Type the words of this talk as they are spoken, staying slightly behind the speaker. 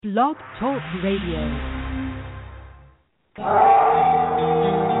Blog Talk Radio.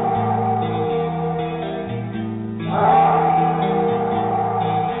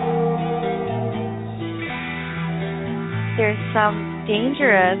 There's some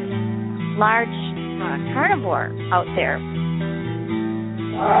dangerous, large carnivore out there.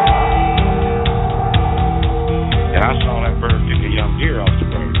 And I saw that bird pick a young deer off the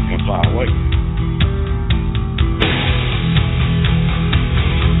road and fly away.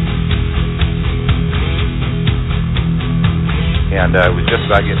 And it was just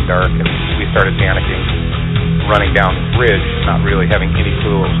about getting dark, and we started panicking, running down this ridge, not really having any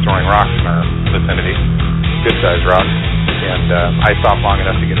clue what was throwing rocks in our vicinity, good-sized rocks. And I stopped long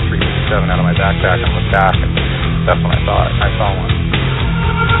enough to get a 357 out of my backpack and looked back, and that's when I saw it. I saw one.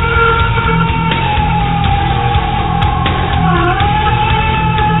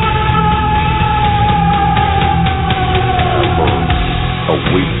 For a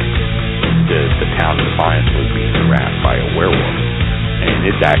week, the town of Defiance was being harassed by a werewolf, and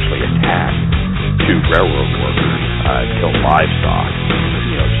it's actually attacked two railroad workers, killed livestock.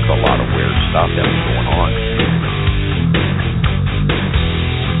 You know, just a lot of weird stuff that was going on.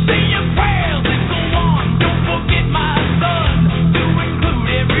 Say your prayers and go on. Don't forget my son to include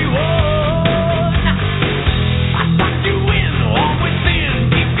everyone. I tuck you in, always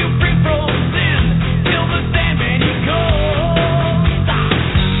sin, keep you free from sin till the Sandman he comes.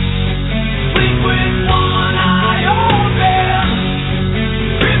 Sleep with one eye open,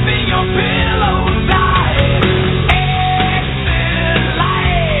 gripping your pillow tight. Exit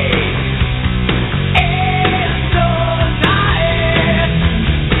light, end the night.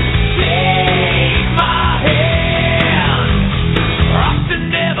 Take my hand, off to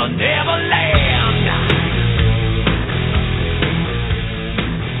Never, Never Land.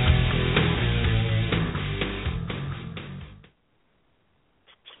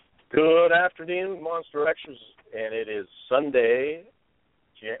 Good afternoon, Monster Xers, and it is Sunday,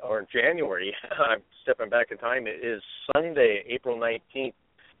 or January. I'm stepping back in time. It is Sunday, April 19th,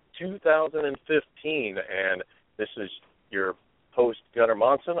 2015, and this is your host, Gunnar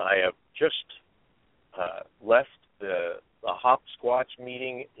Monson. I have just left the HopsSquatch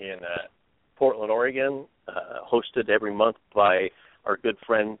meeting in Portland, Oregon, hosted every month by our good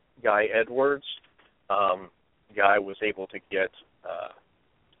friend, Guy Edwards. Guy was able to get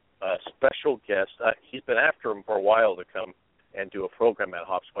a special guest. He's been after him for a while to come and do a program at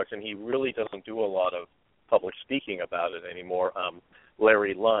HopsSquatch, and he really doesn't do a lot of public speaking about it anymore.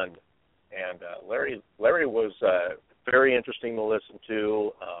 Larry Lund, and Larry was very interesting to listen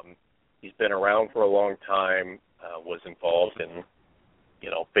to. He's been around for a long time. Was involved in,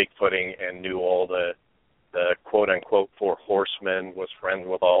 Bigfooting and knew all the quote unquote four horsemen. Was friends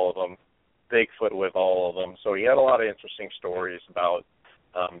with all of them. Bigfoot with all of them. So he had a lot of interesting stories about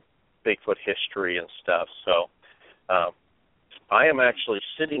Bigfoot history and stuff. So I am actually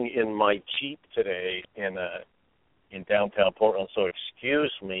sitting in my Jeep today in downtown Portland. So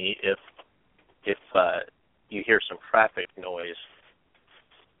excuse me if you hear some traffic noise.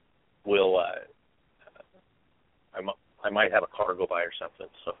 I might have a car go by or something.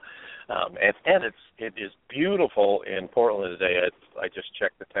 So and it is beautiful in Portland today. I just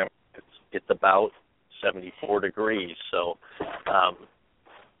checked the temperature. It's about 74 degrees. So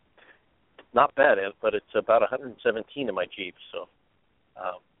not bad, but it's about 117 in my Jeep. So,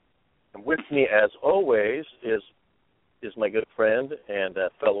 and with me, as always, is my good friend and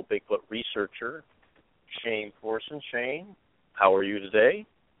fellow Bigfoot researcher, Shane Corson. Shane, how are you today?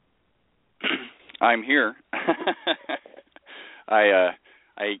 I'm here. I'm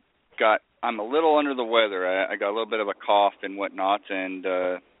a little under the weather. I got a little bit of a cough and whatnot, and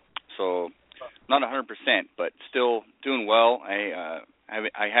so not 100%, but still doing well.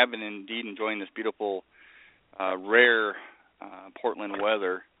 I have been indeed enjoying this beautiful, rare Portland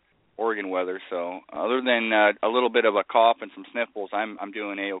weather, Oregon weather. So other than a little bit of a cough and some sniffles, I'm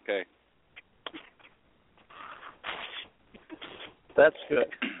doing A-okay. That's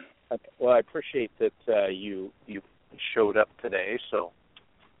good. Well, I appreciate that you showed up today. So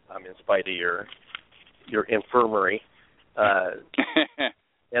in spite of your infirmary,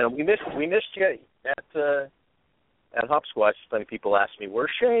 and we missed you at HopsSquatch. Many people ask me,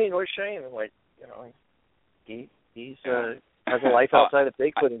 "Where's Shane? Where's Shane?" I'm like, he's has a life outside of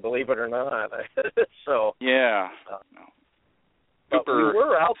Bigfoot, believe it or not. So yeah, super. We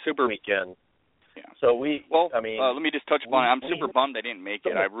were out super weekend. Yeah. So let me just touch upon it. I'm super bummed I didn't make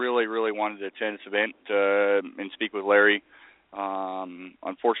it. I really, really wanted to attend this event and speak with Larry.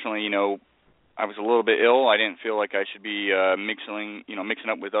 Unfortunately, I was a little bit ill. I didn't feel like I should be mixing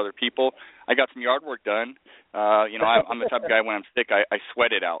up with other people. I got some yard work done. I'm the type of guy when I'm sick, I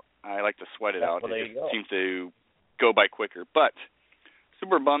sweat it out. I like to sweat it out. It just seems to go by quicker. But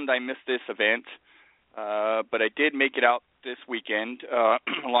super bummed I missed this event. But I did make it out this weekend,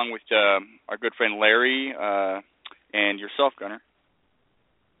 along with our good friend Larry and yourself, Gunnar.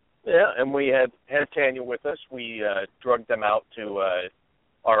 Yeah, and we had Tanya with us. We drugged them out to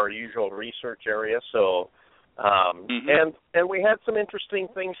our usual research area. So, and we had some interesting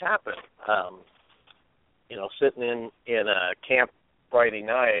things happen. Sitting in a camp Friday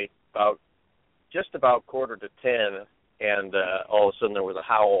night, just about 9:45, and all of a sudden there was a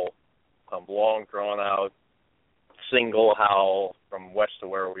howl, long drawn out, single howl from west of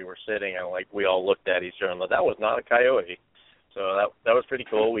where we were sitting, and we all looked at each other and that was not a coyote. So that was pretty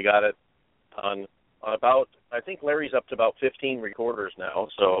cool. We got it on about, I think Larry's up to about 15 recorders now.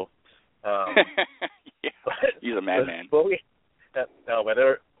 So, yeah, he's a madman. We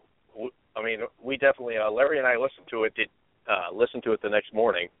definitely, Larry and I listened to it the next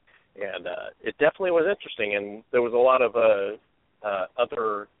morning, and it definitely was interesting. And there was a lot of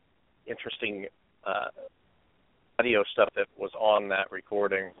other interesting audio stuff that was on that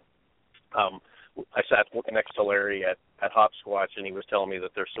recording. I sat next to Larry at HopsSquatch, and he was telling me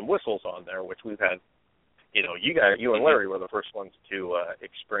that there's some whistles on there, which we've had. You and Larry were the first ones to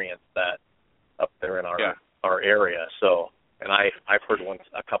experience that up there in our area. So, and I've heard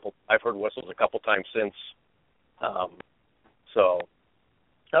whistles a couple times since. So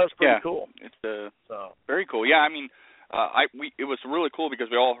that was pretty cool. It's very cool. Yeah, I mean, it was really cool because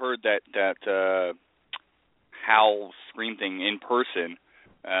we all heard that howl scream thing in person.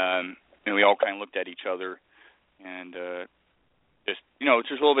 And we all kind of looked at each other, and it's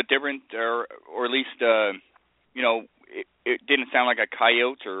just a little bit different, or at least, it didn't sound like a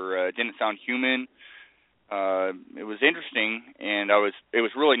coyote, or it didn't sound human. It was interesting, and it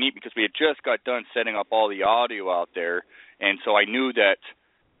was really neat because we had just got done setting up all the audio out there, and so I knew that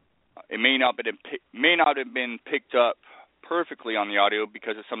it may not have been picked up perfectly on the audio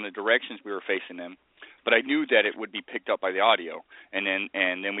because of some of the directions we were facing them. But I knew that it would be picked up by the audio, and then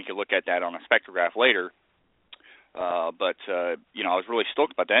we could look at that on a spectrograph later. I was really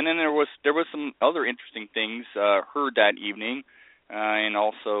stoked about that. And then there was some other interesting things heard that evening, and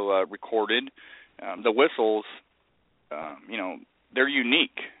also recorded. The whistles, they're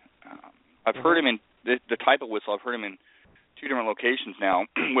unique. I've heard them in the type of whistle. I've heard them in two different locations now,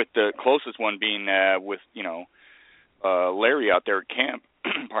 with the closest one being with Larry out there at camp.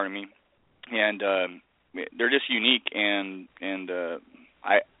 Pardon me, and they're just unique, and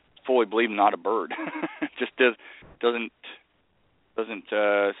I fully believe not a bird. It just doesn't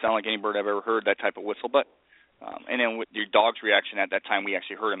sound like any bird I've ever heard that type of whistle. But and then with your dog's reaction at that time, we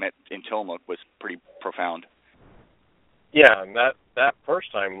actually heard him in Tillamook, was pretty profound. Yeah, and that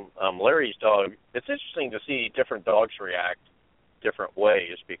first time, Larry's dog. It's interesting to see different dogs react different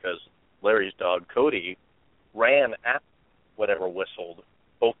ways, because Larry's dog Cody ran at whatever whistled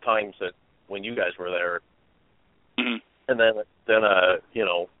both times that when you guys were there. Mm-hmm. And then a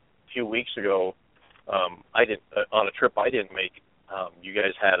few weeks ago, I didn't on a trip I didn't make. You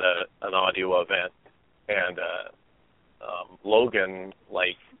guys had an audio event, and Logan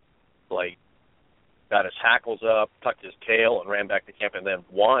like got his hackles up, tucked his tail, and ran back to camp, and then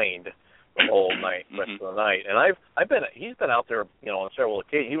whined the whole night, rest of the night. And he's been out there, on several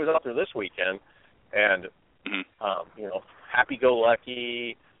occasions. He was out there this weekend, and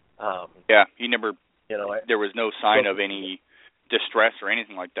happy-go-lucky. He never. There was no sign of any distress or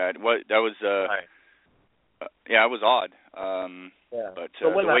anything like that. It was odd. But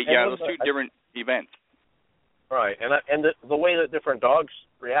those two different events. Right, and the way that different dogs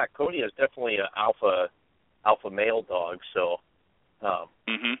react. Cody is definitely an alpha male dog, so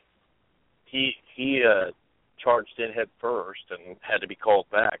he charged in head first and had to be called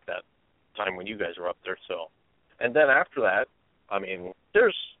back that time when you guys were up there. So, and then after that, I mean,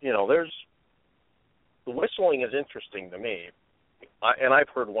 there's the whistling is interesting to me, and I've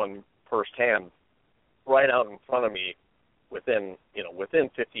heard one firsthand, right out in front of me, within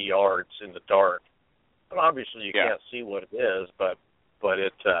 50 yards in the dark. And obviously you can't see what it is, but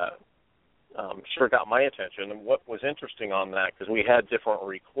it sure got my attention. And what was interesting on that, because we had different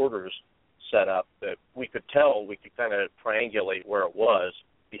recorders set up that we could kind of triangulate where it was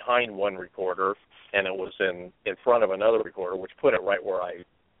behind one recorder, and it was in front of another recorder, which put it right where I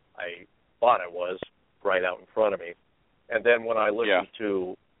thought it was, right out in front of me. And then when I listened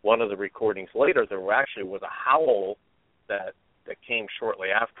to one of the recordings later, there actually was a howl that came shortly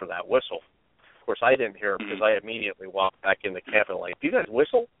after that whistle. Of course, I didn't hear it because I immediately walked back into camp and do you guys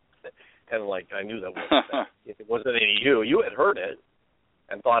whistle? and like I knew that wasn't if it wasn't any you had heard it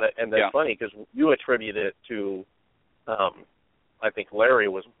and thought it, and that's funny because you attributed it to, I think Larry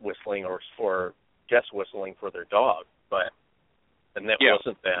was whistling or Jess whistling for their dog, and that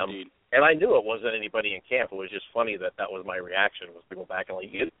wasn't them. Indeed. And I knew it wasn't anybody in camp. It was just funny that was my reaction, was to go back and like,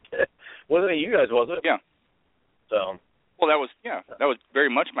 wasn't it you guys, was it? Yeah. So. Well, that was very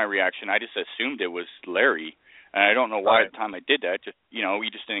much my reaction. I just assumed it was Larry, and I don't know why at the time I did that. Just we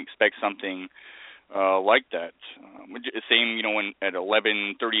just didn't expect something like that. Same, when at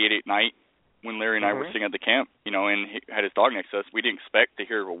 11:38 at night, when Larry and I were sitting at the camp, and he had his dog next to us, we didn't expect to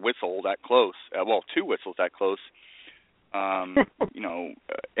hear a whistle that close. Two whistles that close. And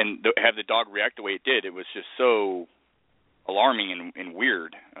have the dog react the way it did. It was just so alarming and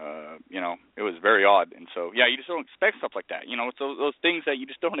weird. It was very odd. And so, you just don't expect stuff like that. It's those things that you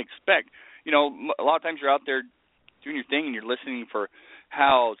just don't expect. A lot of times you're out there doing your thing and you're listening for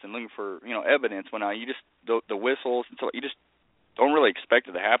howls and looking for, evidence. When you just, the whistles and so you just don't really expect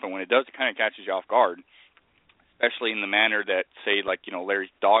it to happen. When it does, it kind of catches you off guard, especially in the manner that, say, like,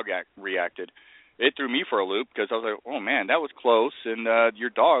 Larry's dog reacted. It threw me for a loop because I was like, oh, man, that was close, and your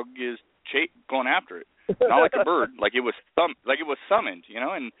dog is going after it. Not like a bird, like it was summoned,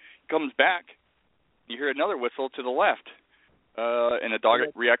 and it comes back. You hear another whistle to the left, and the dog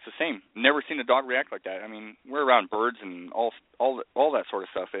reacts the same. Never seen a dog react like that. I mean, we're around birds and all that sort of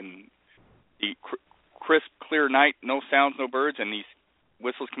stuff, and the crisp, clear night, no sounds, no birds, and these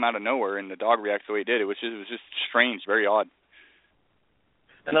whistles come out of nowhere, and the dog reacts the way it did. It was just strange, very odd.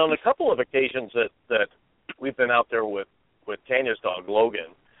 And on a couple of occasions that we've been out there with Tanya's dog,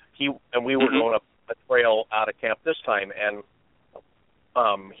 Logan, we were going up a trail out of camp this time, and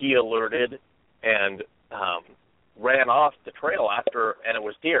he alerted and ran off the trail after, and it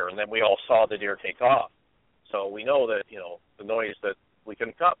was deer, and then we all saw the deer take off. So we know that, the noise that we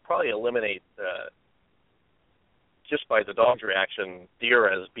can probably eliminate just by the dog's reaction, deer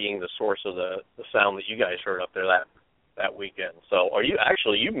as being the source of the sound that you guys heard up there that weekend. So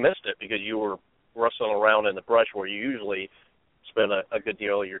you missed it because you were rustling around in the brush where you usually spend a good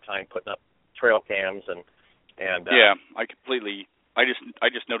deal of your time putting up trail cams and I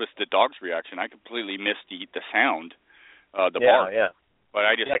just noticed the dog's reaction. I completely missed the sound, the bark. Yeah. But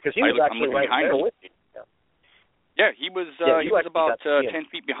because he was actually right there with you. Yeah, he was about 10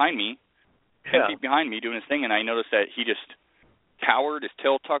 feet behind me. 10 feet behind me doing his thing, and I noticed that he just cowered, his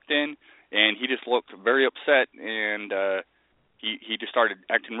tail tucked in, and he just looked very upset, and he just started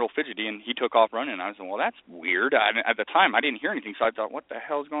acting real fidgety, and he took off running. I was like, well, that's weird. At the time, I didn't hear anything, so I thought, what the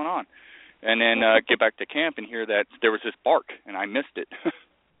hell is going on? And then get back to camp and hear that there was this bark, and I missed it.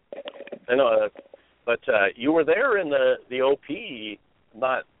 I know, but you were there in the OP,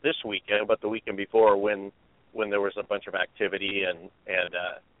 not this weekend, but the weekend before when there was a bunch of activity, and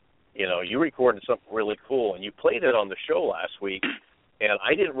you recorded something really cool, and you played it on the show last week. And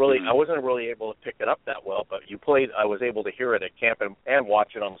I wasn't really able to pick it up that well, but I was able to hear it at camp and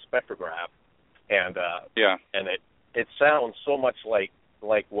watch it on the spectrograph. And and it sounds so much like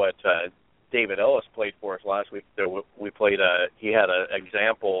what David Ellis played for us last week. We played he had a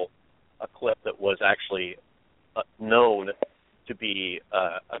clip that was actually known to be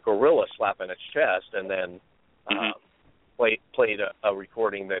a gorilla slapping its chest, and then played a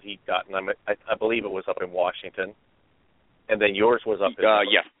recording that he'd gotten. I believe it was up in Washington. And then yours was up in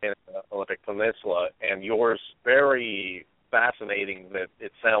the Olympic Peninsula, and yours very fascinating that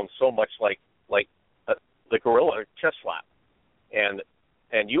it sounds so much like the gorilla chest slap.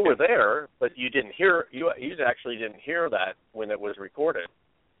 And you were there, but you didn't hear you actually didn't hear that when it was recorded.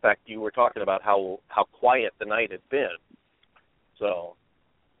 In fact, you were talking about how quiet the night had been. So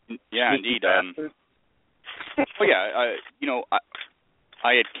yeah, indeed.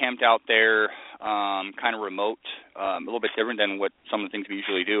 I had camped out there, kind of remote, a little bit different than what some of the things we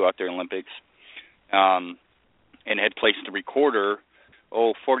usually do out there in Olympics, and had placed the recorder,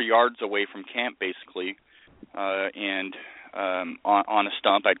 40 yards away from camp, basically, and on a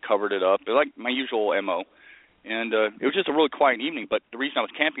stump. I'd covered it up, like my usual MO, and it was just a really quiet evening. But the reason I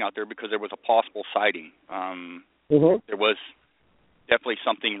was camping out there because there was a possible sighting. There was definitely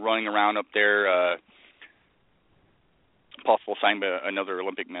something running around up there. Possible sign by another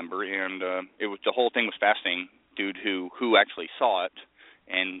Olympic member, and it was the whole thing was fascinating. Dude who actually saw it,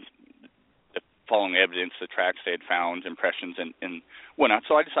 and the following evidence, the tracks they had found, impressions, and whatnot.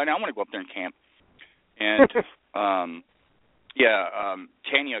 So I decided I want to go up there and camp. And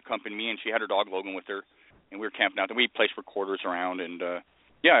Tanya accompanied me, and she had her dog Logan with her, and we were camping out there. We placed recorders around, and it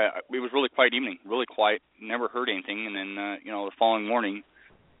was really quiet evening, really quiet. Never heard anything, and then the following morning,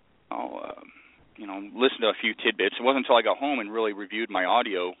 listened to a few tidbits. It wasn't until I got home and really reviewed my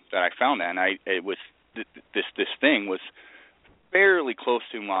audio that I found that, and it was this thing was fairly close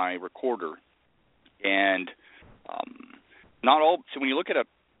to my recorder, and not all. So when you look at a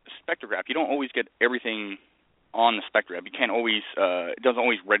spectrograph, you don't always get everything on the spectrograph. You can't always. It doesn't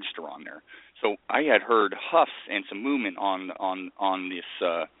always register on there. So I had heard huffs and some movement on this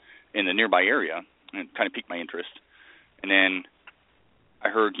in the nearby area, and it kind of piqued my interest. And then I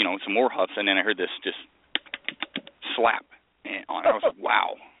heard, some more huffs, and then I heard this just slap. And I was like,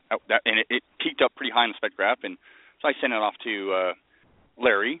 wow. And it peaked up pretty high in the spectrograph, and so I sent it off to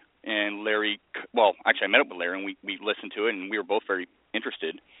Larry, and Larry, well, actually I met up with Larry, and we listened to it, and we were both very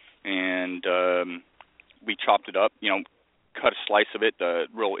interested, and we chopped it up, cut a slice of it, the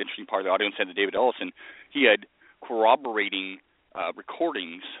real interesting part of the audio, and sent it to David Ellison. He had corroborating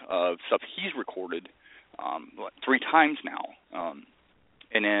recordings of stuff he's recorded 3 times now.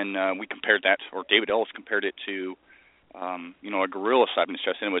 And then we compared that, or David Ellis compared it to, a gorilla slapping his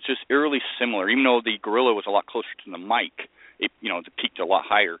chest, and it was just eerily similar. Even though the gorilla was a lot closer to the mic, it peaked a lot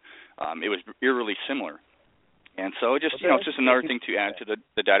higher. It was eerily similar. And so it's just another thing to add to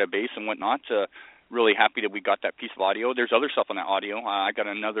the database and whatnot. Really happy that we got that piece of audio. There's other stuff on that audio. I got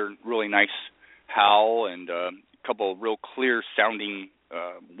another really nice howl and a couple of real clear sounding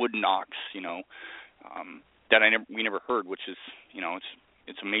wood knocks, that we never heard, which is,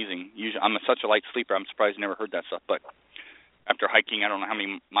 it's amazing. Usually, I'm such a light sleeper, I'm surprised I never heard that stuff. But after hiking, I don't know how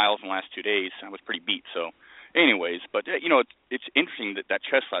many miles in the last 2 days, I was pretty beat. So anyways, but, it's interesting that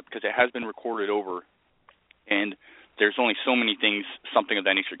chest slap, because it has been recorded over, and there's only so many things something of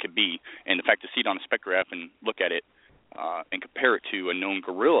that nature could be. And the fact to see it on a spectrograph and look at it and compare it to a known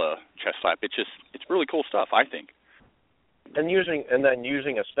gorilla chest slap, it's really cool stuff, I think. And then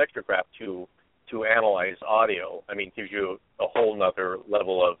using a spectrograph to analyze audio, gives you a whole nother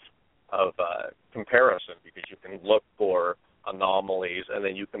level of comparison, because you can look for anomalies and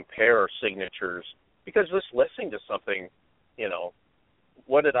then you compare signatures. Because just listening to something,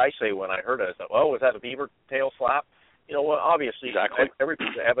 what did I say when I heard it? I thought, was that a beaver tail slap? Obviously, exactly. Every piece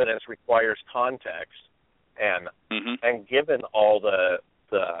of evidence requires context, and mm-hmm. given all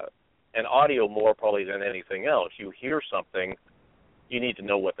and audio more probably than anything else, you hear something, you need to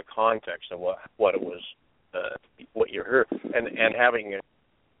know what the context and what it was, what you heard, and having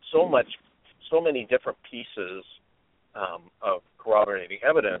so many different pieces of corroborating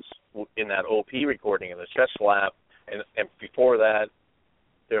evidence in that OP recording and the chest slap, and before that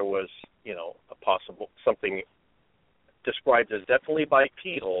there was a possible something described as definitely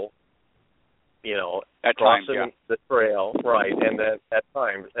bipedal, at crossing times, the trail, right, and then at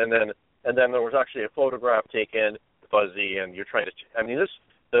times, and then there was actually a photograph taken, fuzzy, and you're trying to.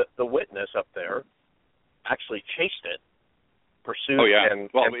 The witness up there actually chased it, pursued. Oh yeah, and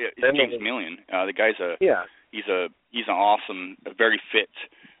it's James Millian. The guy's he's an awesome, very fit,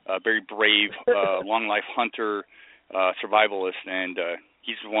 very brave, long life hunter, survivalist, and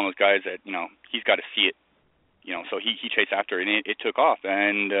he's one of those guys that he's got to see it. So he chased after it, and it took off,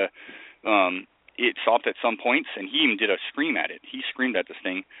 and it stopped at some points, and he even did a scream at it. He screamed at this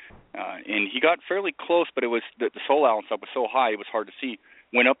thing, and he got fairly close, but it was the soul owl and stuff was so high it was hard to see.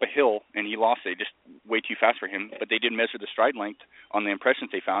 Went up a hill, and he lost it, just way too fast for him. But they did measure the stride length on the impressions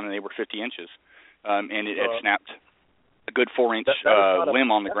they found, and they were 50 inches, and it had snapped a good 4-inch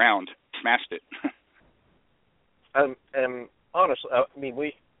limb on the ground, smashed it. And honestly,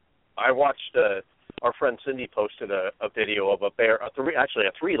 I watched. Our friend Cindy posted a video of a bear, a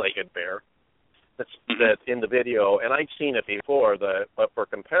 3-legged bear. That in the video, and I'd seen it before. But for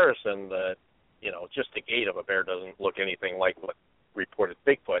comparison, just the gait of a bear doesn't look anything like what reported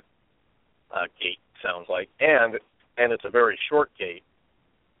Bigfoot gait sounds like, and it's a very short gait,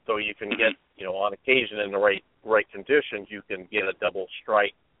 so you can get on occasion in the right conditions you can get a double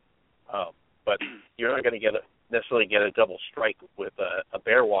strike, but you're not going to necessarily get a double strike with a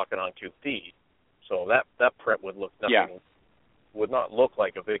bear walking on 2 feet. So that print would look nothing. Yeah. Would not look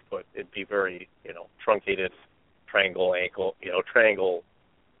like a Bigfoot. It'd be very, truncated, triangle ankle, triangle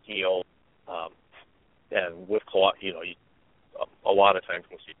heel, and with claw. A lot of times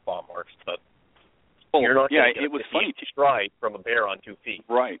we'll see claw marks, but you're not going to get it was funny to stride from a bear on 2 feet.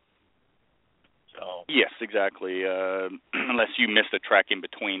 Right. So yes, exactly. Unless you missed a track in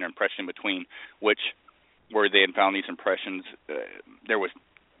between or impression in between, where they had found these impressions, there was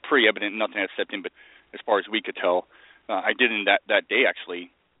pretty evident nothing had stepped in, but as far as we could tell. I did in that day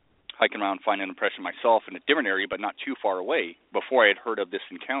actually hiking around, finding an impression myself in a different area, but not too far away. Before I had heard of this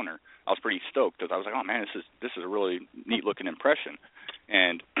encounter, I was pretty stoked because I was like, "Oh man, this is a really neat looking impression."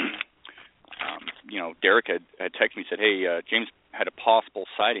 And Derek had texted me, said, "Hey, James had a possible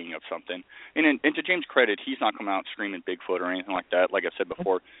sighting of something. And to James' credit, he's not come out screaming Bigfoot or anything like that. Like I said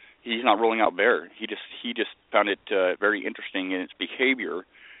before, he's not ruling out bear. He just found it very interesting in its behavior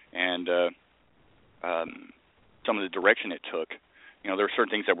and some of the direction it took. You know, there were certain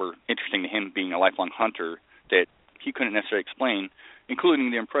things that were interesting to him, being a lifelong hunter, that he couldn't necessarily explain,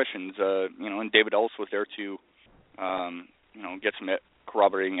 including the impressions. And David Ellis was there to, get some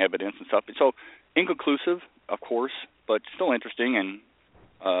corroborating evidence and stuff. And so, inconclusive, of course, but still interesting. And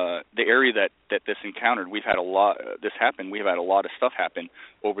the area that this encountered, we've had a lot. This happened. We've had a lot of stuff happen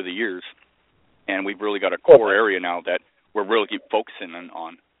over the years, and we've really got a core area now that we're really keep focusing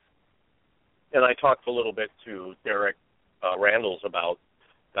on. And I talked a little bit to Derek Randalls about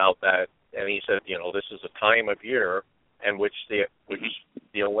that, and he said, this is a time of year in which the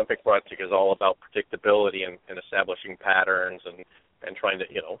Olympic project is all about predictability and establishing patterns and trying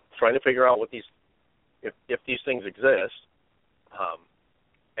to figure out what if these things exist.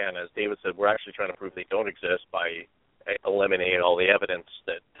 And as David said, we're actually trying to prove they don't exist by eliminating all the evidence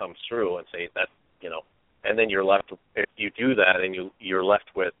that comes through and say that, and then you're left, if you do that and you're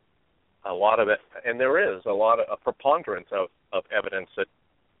left with a lot of it, and there is a preponderance of evidence that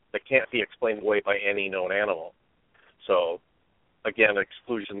can't be explained away by any known animal. So, again,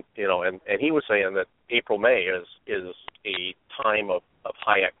 exclusion, and he was saying that April, May is a time of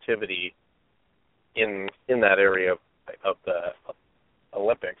high activity in that area of the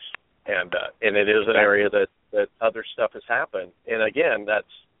Olympics, and it is an area that other stuff has happened. And again,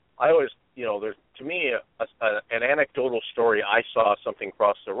 I always, there's, to me, an anecdotal story. I saw something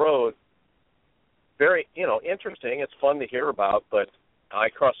cross the road. Very, interesting. It's fun to hear about, but I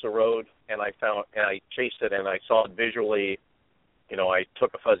crossed the road and I chased it and I saw it visually. I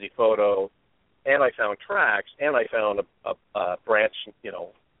took a fuzzy photo and I found tracks and I found a branch,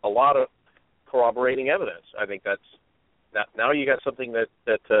 a lot of corroborating evidence. I think now you got something that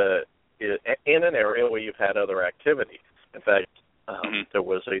is in an area where you've had other activity. In fact, there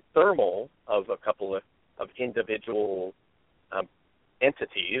was a thermal of a couple of individual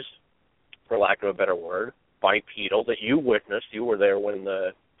entities, for lack of a better word, bipedal, that you witnessed. You were there when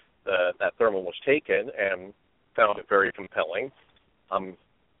that thermal was taken and found it very compelling.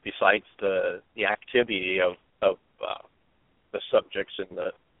 Besides the activity of the subjects in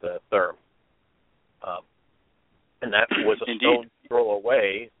the therm, and that was a stone throw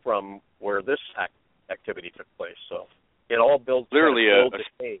away from where this activity took place. So it all builds literally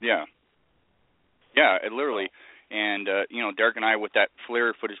yeah, it literally. And Derek and I, with that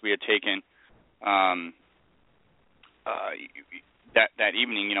flare footage we had taken. That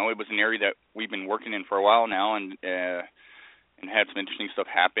evening, it was an area that we've been working in for a while now, and had some interesting stuff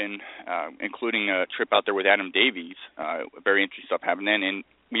happen, including a trip out there with Adam Davies. Very interesting stuff happened then, and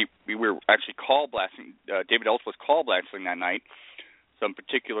we were actually call blasting. David Ellis was call blasting that night, some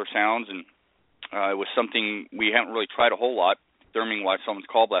particular sounds, and it was something we haven't really tried a whole lot, therming while someone's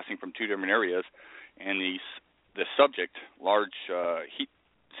call blasting from two different areas, and the subject, large heat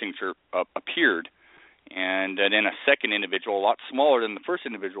signature, appeared, and then a second individual, a lot smaller than the first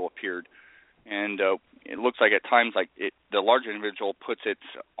individual, appeared, and it looks like at times the larger individual puts its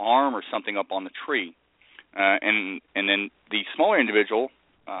arm or something up on the tree, and then the smaller individual,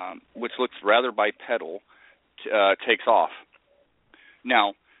 which looks rather bipedal, takes off.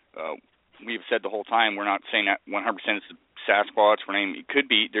 Now, we've said the whole time we're not saying that 100% it's the Sasquatch. It could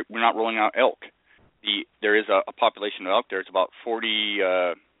be. We're not ruling out elk. There is a population of elk there. It's about 40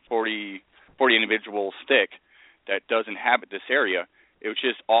 individuals thick that does inhabit this area. It was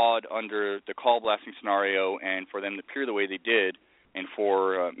just odd under the call blasting scenario, and for them to appear the way they did, and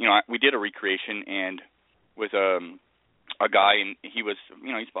for we did a recreation and with a guy, and he was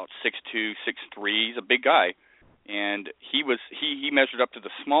he's about 6'2", 6'3", he's a big guy, and he measured up to the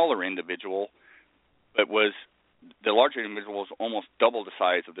smaller individual, but the larger individual was almost double the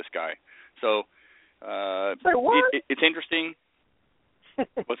size of this guy. So say what? It's interesting.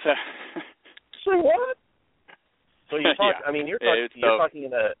 What's that? Say what? So you're talking. Yeah. I mean, you're talking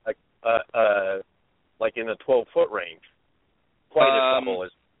in like in a 12-foot range. Quite a double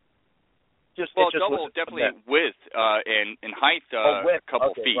is. Double definitely width and height width. a couple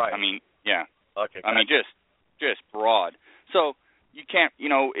okay, feet. Right. I mean, yeah. Okay. I mean, just broad. So you can't.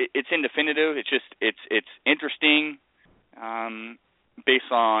 It's indefinitive. It's interesting,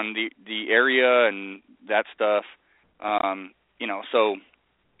 based on the area and that stuff. So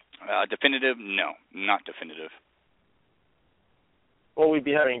definitive? No, not definitive. Well, we'd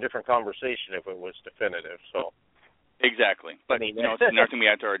be having a different conversation if it was definitive. So. Exactly. But, it's another thing we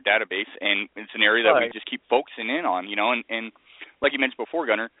add to our database, and it's an area that we just keep focusing in on, and like you mentioned before,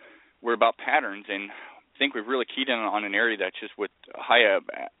 Gunnar, we're about patterns, and think we've really keyed in on an area that's just with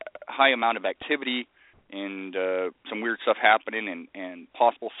high amount of activity and some weird stuff happening and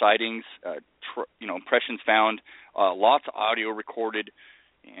possible sightings, impressions found, lots of audio recorded,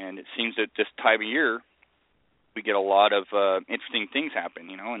 and it seems that this time of year we get a lot of interesting things happen,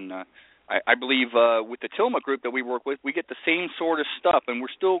 and I believe with the Tillamook group that we work with, we get the same sort of stuff, and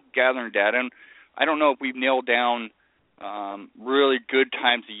we're still gathering data, and I don't know if we've nailed down really good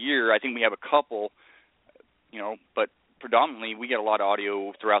times a year. I think we have a couple, but predominantly we get a lot of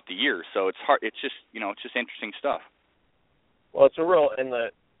audio throughout the year, so it's hard. It's just it's just interesting stuff. Well, it's a real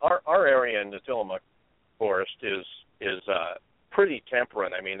our area in the Tillamook Forest is pretty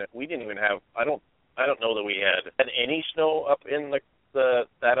temperate. I mean, we didn't even have I don't know that we had any snow up in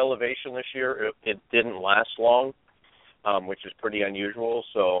that elevation this year. It didn't last long, which is pretty unusual.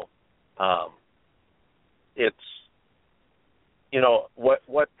 So it's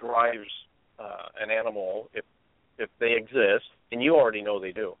what drives an animal if they exist, and you already know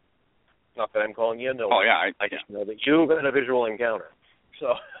they do. Not that I'm calling you a no. Oh yeah, I just know that you've had a visual encounter.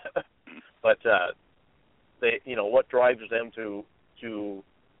 So, but they, what drives them to,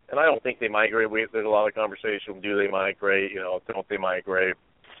 and I don't think they migrate. There's a lot of conversation. Do they migrate? Don't they migrate?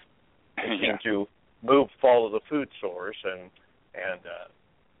 They seem to follow the food source and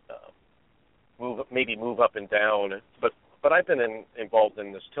move up and down. But I've been involved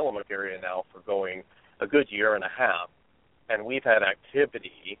in this Tillamook area now for going a good year and a half, and we've had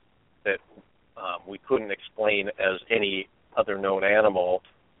activity that we couldn't explain as any other known animal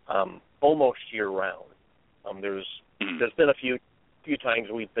almost year round. There's been a few times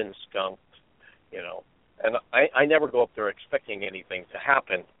we've been skunked, and I never go up there expecting anything to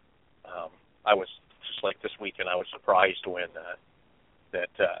happen. I was just like this weekend. I was surprised when that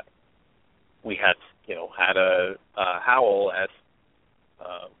we had a howl at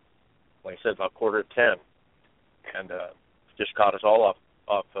like I said, about 9:45, and just caught us all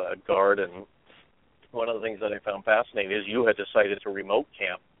off guard. And one of the things that I found fascinating is you had decided to remote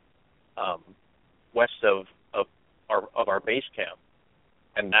camp west of our base camp,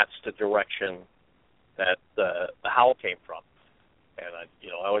 and that's the direction that the howl came from. And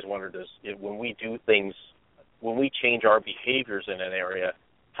I always wondered when we do things, when we change our behaviors in an area,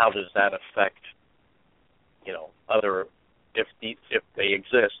 how does that affect other, if they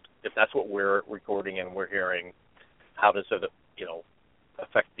exist, if that's what we're recording and we're hearing, how does it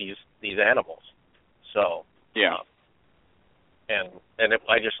affect these animals? So yeah, and if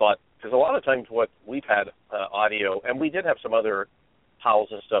I just thought, because a lot of times what we've had audio, and we did have some other howls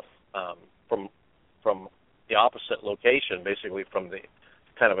and stuff from the opposite location, basically from the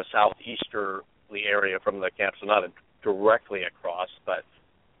kind of a southeasterly area from the camp, so not directly across, but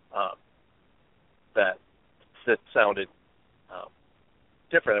that sounded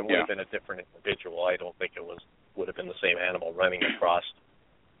different and would have been a different individual. I don't think it would have been the same animal running across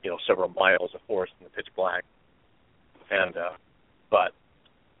several miles of forest in the pitch black. And but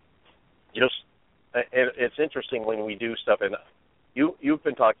it's interesting when we do stuff, and you've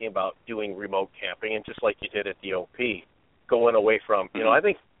been talking about doing remote camping, and just like you did at the OP, going away from I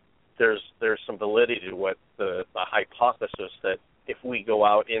think there's some validity to what the hypothesis that if we go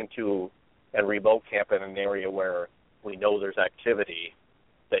out into and remote camp in an area where we know there's activity,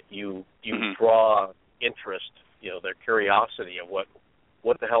 that you draw interest, their curiosity of what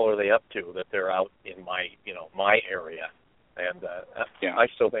the hell are they up to, that they're out in my area. And I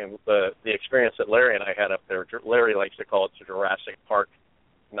still think the experience that Larry and I had up there, Larry likes to call it the Jurassic Park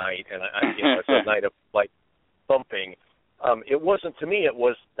night, and it's a night of like thumping. It wasn't, to me,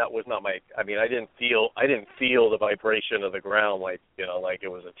 that was not my, I didn't feel the vibration of the ground like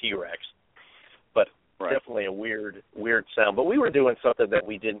it was a T-Rex, but definitely a weird sound. But we were doing something that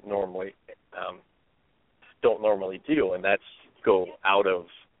we don't normally do, and that's go out of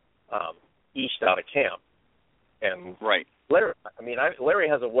east out of camp. And Larry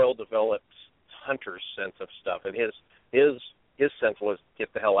has a well-developed hunter's sense of stuff, and his sense was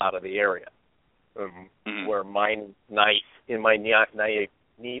get the hell out of the area. Where my naivete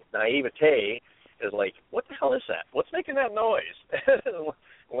is like, what the hell is that? What's making that noise?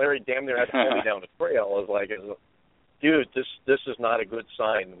 Larry damn near had to pull me down the trail. I was like, dude, this is not a good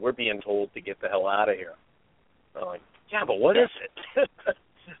sign. We're being told to get the hell out of here. I'm like, yeah, but what is it?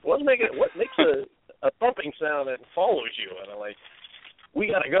 What makes a thumping sound that follows you? And I'm like, we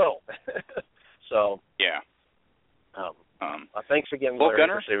got to go. So thanks again, Larry,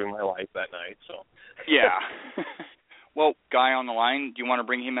 Gunnar, for saving my life that night. So well, Guy on the line, do you want to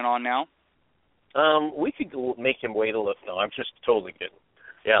bring him in on now? We could make him wait a little. No, I'm just totally kidding.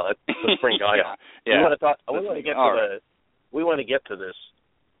 Yeah, let's bring Guy on. Yeah. We want to talk. We want to get to this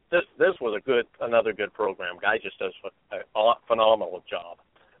this was another good program. Guy just does a phenomenal job.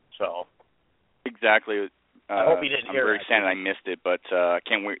 So exactly. I hope he didn't I'm hear very sad I missed it, but I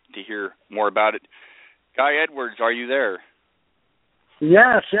can't wait to hear more about it. Guy Edwards, are you there?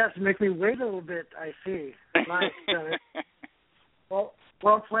 Yes. Make me wait a little bit. I see. Nice. Well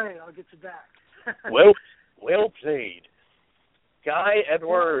played. I'll get you back. well played, Guy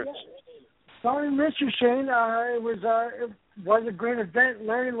Edwards. Sorry, Mr. Shane. It was a great event.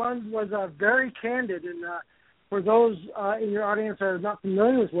 Larry Lund was very candid, and for those in your audience that are not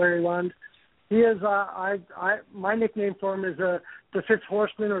familiar with Larry Lund, he is. My nickname for him is the fifth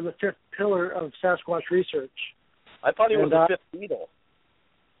horseman or the fifth pillar of Sasquatch research. I thought he was the fifth Beatle.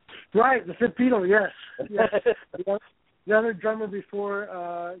 Right, the fifth Beatle. Yes. The other drummer before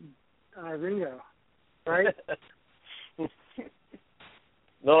Ringo, right?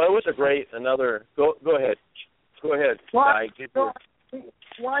 No, it was a great another. Go ahead. Go ahead. I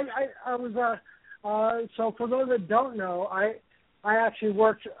was so for those that don't know, I actually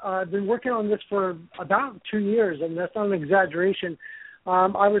been working on this for about 2 years, and that's not an exaggeration.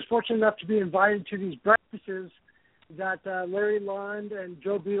 I was fortunate enough to be invited to these breakfasts that Larry Lund and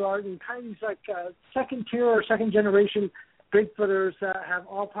Joe Beelard and kind of these like second tier or second generation Bigfooters that have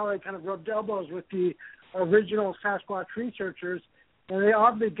all probably kind of rubbed elbows with the original Sasquatch researchers, and they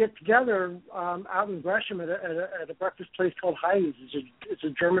all get together out in Gresham at a breakfast place called Heidi's. It's a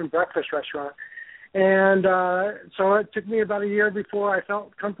German breakfast restaurant, and so it took me about a year before I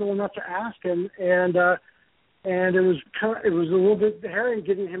felt comfortable enough to ask him, and it was a little bit hairy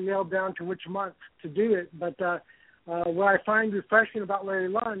getting him nailed down to which month to do it, but what I find refreshing about Larry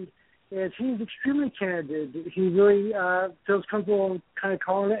Lund is he's extremely candid. He really feels comfortable kind of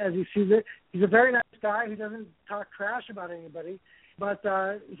calling it as he sees it. He's a very nice guy. He doesn't talk trash about anybody, but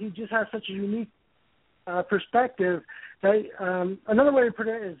he just has such a unique perspective. That another way to put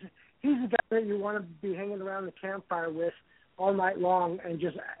it is he's the guy that you want to be hanging around the campfire with all night long and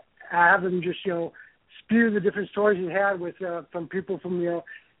just have him just, spew the different stories he had with from people from,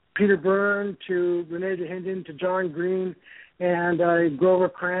 Peter Byrne to Rene Dehinden to John Green and Grover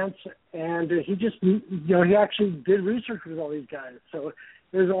Krantz, and he just, he actually did research with all these guys. So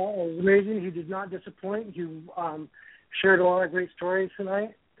it was amazing. He did not disappoint. He shared a lot of great stories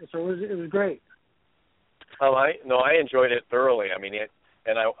tonight, so it was great. Oh, I enjoyed it thoroughly. I mean,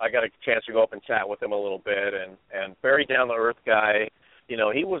 I got a chance to go up and chat with him a little bit, and very down to earth guy.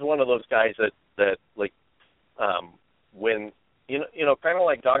 He was one of those guys that like when kind of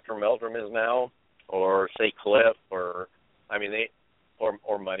like Dr. Meldrum is now, or say Cliff, or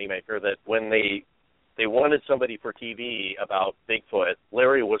Moneymaker, that when they wanted somebody for TV about Bigfoot,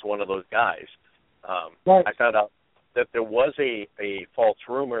 Larry was one of those guys. Right. I found out that there was a false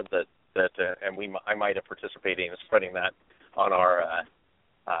rumor that and I might have participated in spreading that on our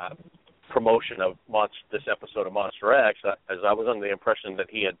promotion of this episode of Monster X, as I was under the impression that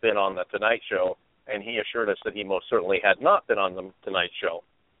he had been on the Tonight Show, and he assured us that he most certainly had not been on the Tonight Show.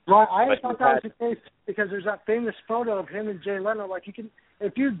 Well, I thought that was the case because there's that famous photo of him and Jay Leno. Like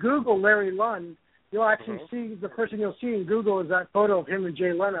if you Google Larry Lund, you'll actually see the person you'll see in Google is that photo of him and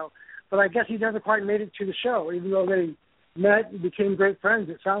Jay Leno. But I guess he never quite made it to the show, even though they met and became great friends.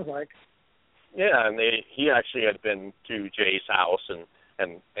 It sounds like. Yeah, and he actually had been to Jay's house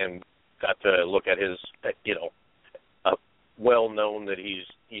and got to look at his, well known that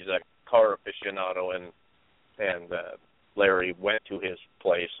he's a car aficionado, and Larry went to his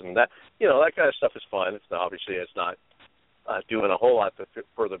place, and that that kind of stuff is fun. It's not doing a whole lot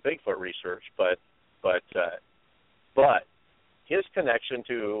for the Bigfoot research, but his connection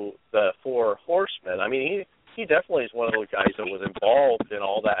to the Four Horsemen. I mean, he definitely is one of those guys that was involved in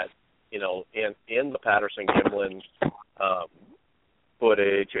all that, in the Patterson-Gimlin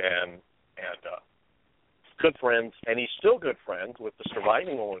footage, and good friends, and he's still good friends with the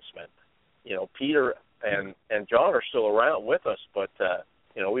surviving horsemen. Peter and John are still around with us, but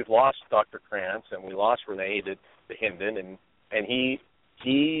we've lost Dr. Krantz and we lost Rene Dehinden, and he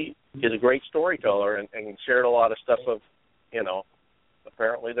is a great storyteller and shared a lot of stuff of,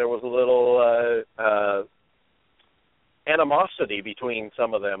 apparently there was a little animosity between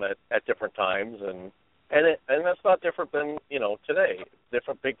some of them at different times, and that's not different than today.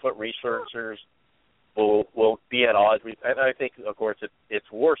 Different Bigfoot researchers will be at odds. And I think, of course,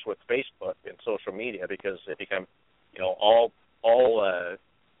 it's worse with Facebook and social media because it become, all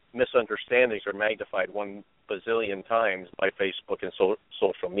misunderstandings are magnified 1 bazillion times by Facebook and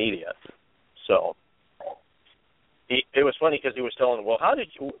social media. So it was funny because he was telling, well, how did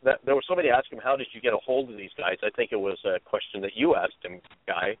you? There was somebody asking him, how did you get a hold of these guys? I think it was a question that you asked him,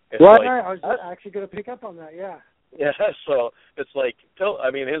 Guy. Right. I was actually going to pick up on that. Yeah. Yeah, so it's like,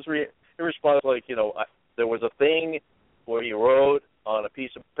 his response was like, there was a thing where you wrote on a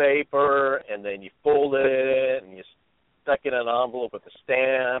piece of paper and then you folded it and you stuck it in an envelope with a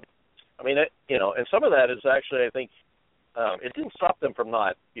stamp. I mean, and some of that is actually, I think, it didn't stop them from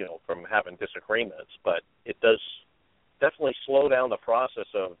from having disagreements, but it does definitely slow down the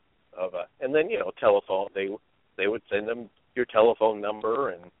process of and then, telephone, they would send them your telephone number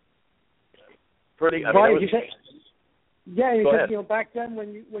and pretty, because back then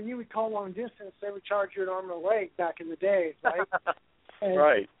when you would call long distance, they would charge you an arm and a leg back in the day, right? And,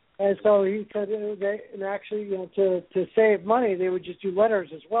 right. And so he said, actually, to save money, they would just do letters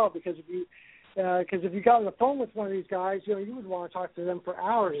as well, because if you got on the phone with one of these guys, you would want to talk to them for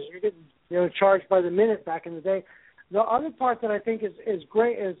hours. You're getting charged by the minute back in the day. The other part that I think is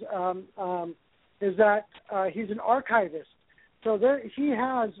great is that he's an archivist. So he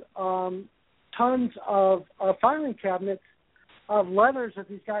has tons of filing cabinets of letters that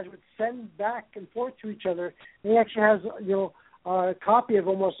these guys would send back and forth to each other. And he actually has a copy of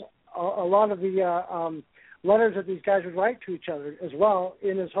almost a lot of the letters that these guys would write to each other as well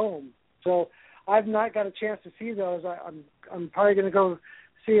in his home. So I've not got a chance to see those. I'm probably going to go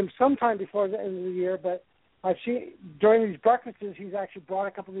see him sometime before the end of the year, but I've seen during these breakfasts he's actually brought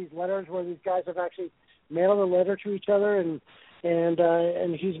a couple of these letters where these guys have actually mailed a letter to each other, and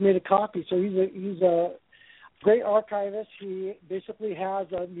he's made a copy. So he's a great archivist. He basically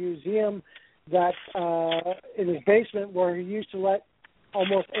has a museum that in his basement where he used to let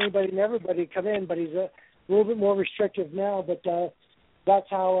almost anybody and everybody come in, but he's a little bit more restrictive now. But that's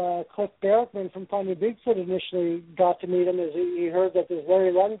how Cliff Barrickman from Finding Bigfoot initially got to meet him. Is he heard that this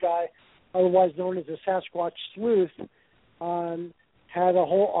Larry Lund guy, otherwise known as the Sasquatch Sleuth, had a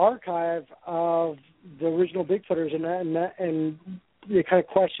whole archive of the original Bigfooters and the kind of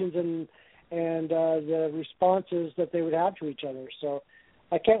questions and the responses that they would have to each other. So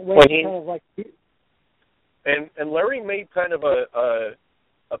I can't wait to kind of like. And Larry made kind of a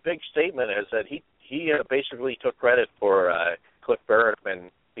big statement, is that he basically took credit for Cliff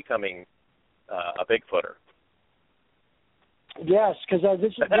Barrickman becoming a Bigfooter. Yes, because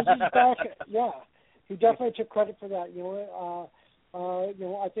this is back. Yeah, he definitely took credit for that.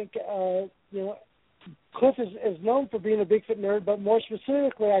 I think Cliff is known for being a Bigfoot nerd, but more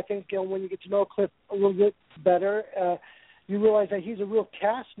specifically, I think when you get to know Cliff a little bit better, you realize that he's a real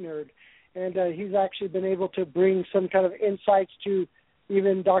cast nerd, and he's actually been able to bring some kind of insights to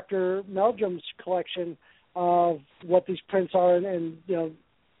even Dr. Meldrum's collection of what these prints are, and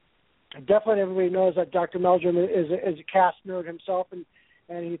definitely everybody knows that Dr. Meldrum is a cast nerd himself, and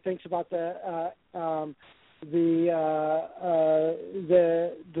he thinks about the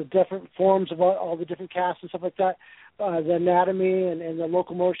different forms of all the different casts and stuff like that, the anatomy and the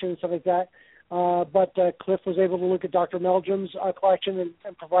locomotion and stuff like that. But Cliff was able to look at Dr. Meldrum's collection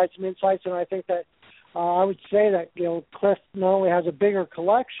and provide some insights, and I think that I would say that Cliff not only has a bigger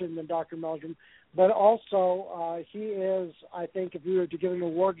collection than Dr. Meldrum, but also he is, I think, if we were to give an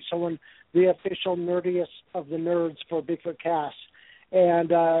award to someone, the official nerdiest of the nerds for Bigfoot casts. And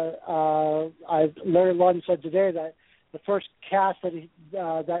Larry Lund said today that the first cast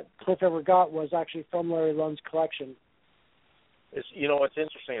that Cliff ever got was actually from Larry Lund's collection. What's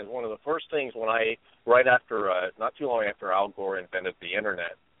interesting is one of the first things right after, not too long after Al Gore invented the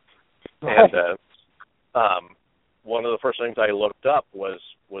internet, and one of the first things I looked up was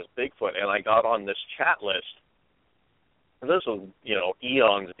Bigfoot, and I got on this chat list. This was,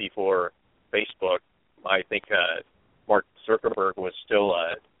 eons before Facebook. I think Mark Zuckerberg was still,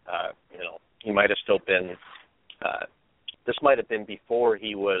 he might have still been, this might have been before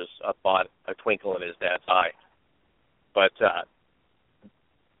he was bought a twinkle in his dad's eye. But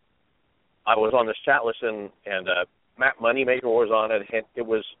I was on this chat list, and Matt Moneymaker was on it. It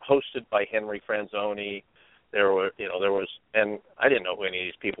was hosted by Henry Franzoni. There was, and I didn't know who any of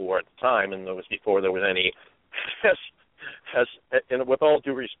these people were at the time, and it was before there was any. And with all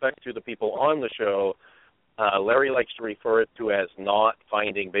due respect to the people on the show, Larry likes to refer it to as not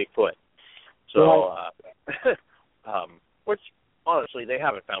finding Bigfoot. So, which honestly they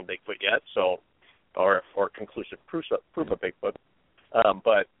haven't found Bigfoot yet, so or conclusive proof of Bigfoot.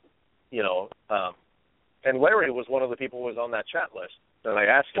 But and Larry was one of the people who was on that chat list. And I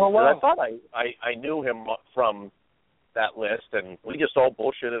asked him, because I thought I knew him from that list, and we just all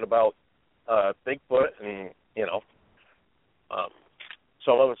bullshitted about Bigfoot, and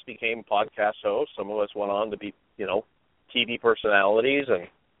some of us became podcast hosts, some of us went on to be TV personalities,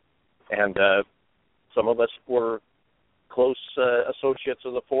 and some of us were close associates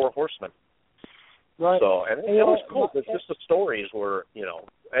of the Four Horsemen. Right. So, and it was cool. It's just the stories were,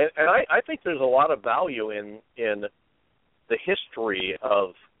 and I think there's a lot of value in the history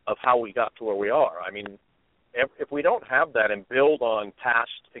of how we got to where we are. I mean, if we don't have that and build on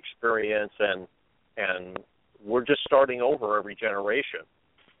past experience and we're just starting over every generation.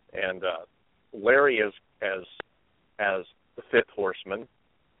 And Larry as the fifth horseman,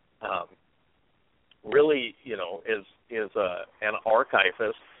 really, is an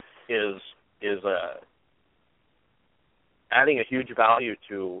archivist, is adding a huge value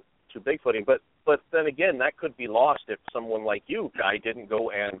to Bigfooting. But then again, that could be lost if someone like you, Guy, didn't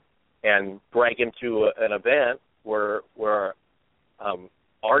go and drag him to an event where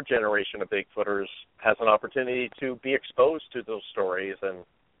our generation of Bigfooters has an opportunity to be exposed to those stories and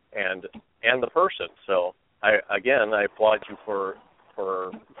the person. So I applaud you for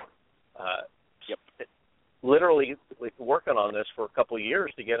literally working on this for a couple of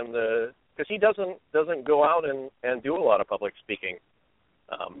years to get him because he doesn't go out and do a lot of public speaking.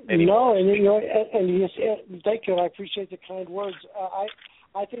 No, and thank you. I appreciate the kind words.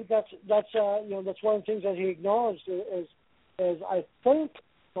 I think that's one of the things that he acknowledged is I think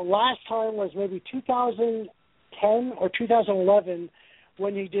the last time was maybe 2010 or 2011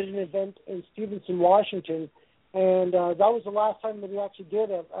 when he did an event in Stevenson, Washington, and that was the last time that he actually did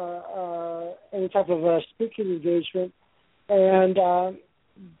any type of a speaking engagement. And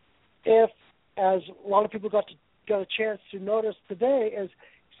if, as a lot of people got a chance to notice today, is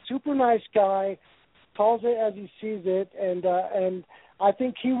super nice guy, calls it as he sees it, and I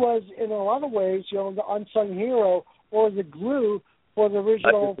think he was in a lot of ways, the unsung hero or the glue for the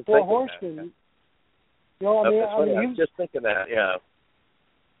original Four Horsemen. I was just thinking that, yeah.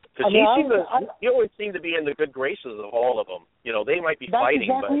 Because he always seemed to be in the good graces of all of them. They might be fighting,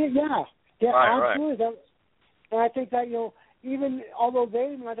 exactly but absolutely. Right. And I think that even although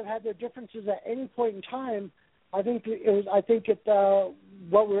they might have had their differences at any point in time, I think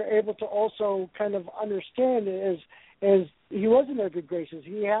what we're able to also kind of understand is he was in their good graces.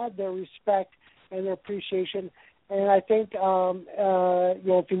 He had their respect and their appreciation. And I think,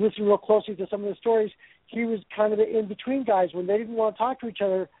 if you listen real closely to some of the stories, he was kind of the in-between guys when they didn't want to talk to each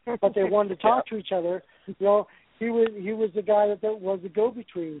other, but they wanted to talk to each other. He was the guy that was the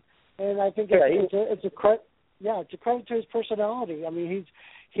go-between. And I think it's a credit to his personality. I mean,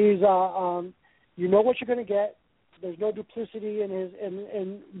 he's you know what you're going to get. There's no duplicity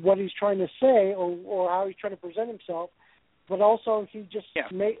in what he's trying to say or how he's trying to present himself, but also he just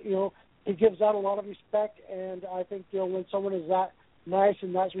he gives out a lot of respect. And I think when someone is that nice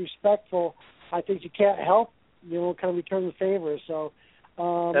and that respectful, I think you can't help kind of return the favor. So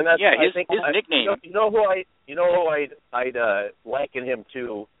and that's, his nickname. You know who I'd liken him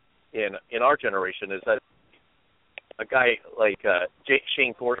to in our generation is that a guy like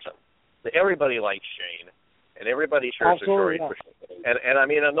Shane Corson. Everybody likes Shane. And everybody shares their stories. Yeah. And I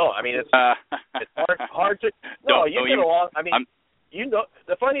mean, it's hard to. No, you get along. I mean,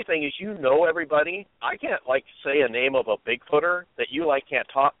 the funny thing is, everybody. I can't say a name of a Bigfooter that you can't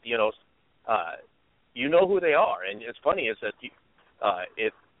talk. You know who they are, and it's funny is that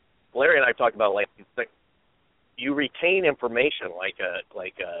Larry and I talked about you retain information like a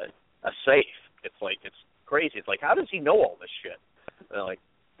safe. It's crazy. It's how does he know all this shit? But.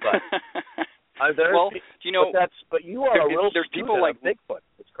 But you are a real there's student people like of Bigfoot.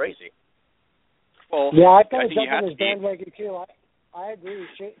 It's crazy. Well, I kind of jump on his bandwagon too. I agree with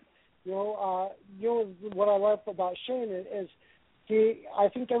Shane. What I love about Shane is I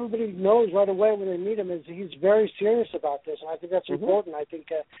think everybody knows right away when they meet him is he's very serious about this, and I think that's important. I think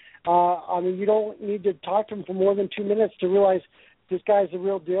you don't need to talk to him for more than 2 minutes to realize this guy's the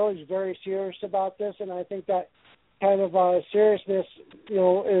real deal. He's very serious about this, and I think that kind of seriousness,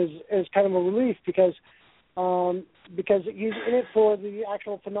 is kind of a relief because he's in it for the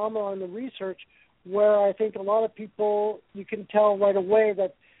actual phenomenon and the research, where I think a lot of people, you can tell right away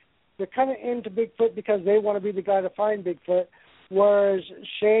that they're kind of into Bigfoot because they want to be the guy to find Bigfoot, whereas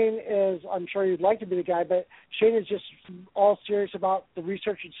Shane is, I'm sure he'd like to be the guy, but Shane is just all serious about the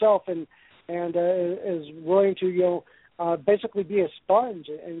research itself and is willing to, basically be a sponge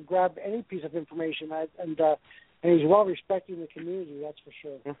and grab any piece of information and he's well respected in the community, that's for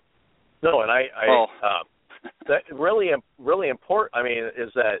sure. No, and that really important. I mean,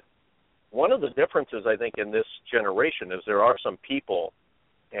 is that one of the differences I think in this generation is there are some people,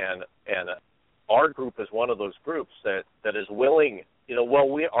 and our group is one of those groups that is willing.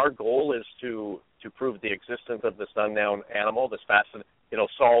 Our goal is to prove the existence of this unknown animal, this fascinating,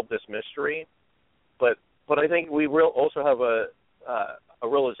 solve this mystery, but I think we also have a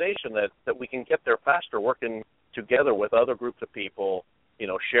realization that we can get there faster working together with other groups of people,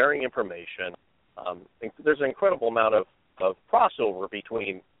 sharing information, there's an incredible amount of crossover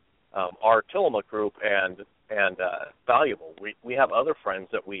between our Tillamook group and Valuable. We have other friends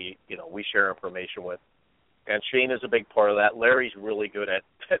that we share information with, and Shane is a big part of that. Larry's really good at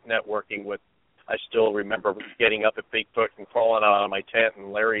networking with. I still remember getting up at Bigfoot and crawling out of my tent,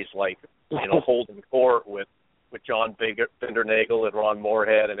 and Larry's like, holding court with John Bindernagel and Ron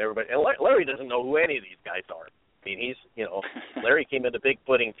Moorhead and everybody. And Larry doesn't know who any of these guys are. I mean, he's, Larry came into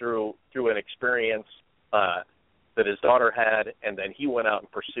Bigfooting through an experience that his daughter had, and then he went out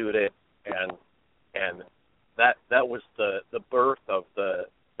and pursued it, and that was the birth of the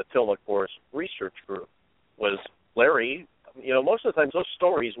Tillamook Forest Research Group. Was Larry? Most of the times those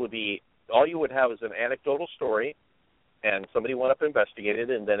stories would be, all you would have is an anecdotal story, and somebody went up and investigated,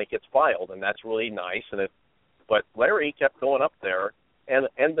 and then it gets filed, and that's really nice. But Larry kept going up there, and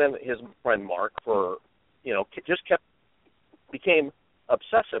then his friend Mark became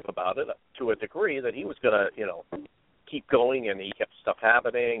obsessive about it to a degree that he was going to keep going, and he kept stuff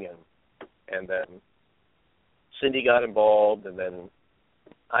happening, and then Cindy got involved, and then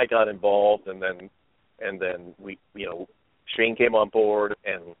I got involved, and then we Shane came on board,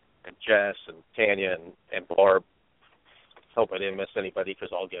 and Jess and Tanya and Barb. Hope I didn't miss anybody,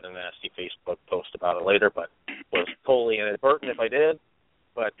 because I'll get a nasty Facebook post about it later, but was totally inadvertent if I did.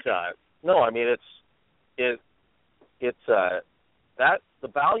 But no, I mean it's that the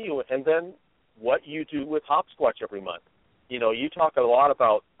value, and then what you do with HopsSquatch every month. You talk a lot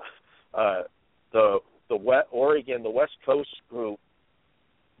about the Oregon, the West Coast group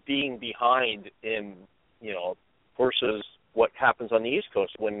being behind in versus what happens on the East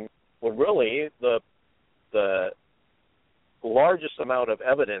Coast, when really the largest amount of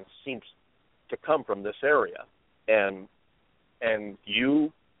evidence seems to come from this area, and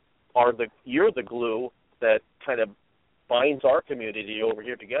you're the glue that kind of binds our community over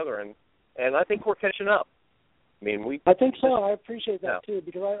here together, and I think we're catching up. I mean, I think so. I appreciate that too,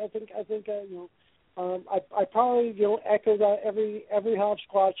 because I think I probably echo that every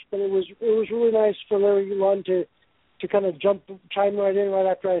HopsSquatch, but it was really nice for Larry Lund to kind of chime right in right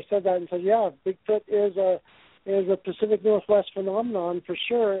after I said that and said, yeah, Bigfoot is a Pacific Northwest phenomenon for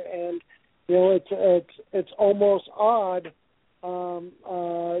sure, and it's almost odd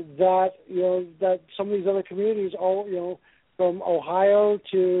that some of these other communities, all from Ohio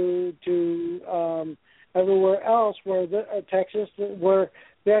to everywhere else, where Texas, where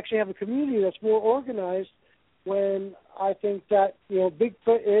they actually have a community that's more organized. When I think that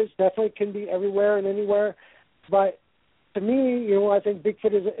Bigfoot definitely can be everywhere and anywhere, but to me, I think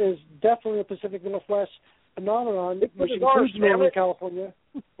Bigfoot is definitely a Pacific Northwest phenomenon, which includes Northern California.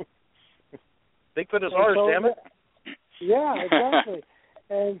 Bigfoot is ours, damn it. Yeah, exactly.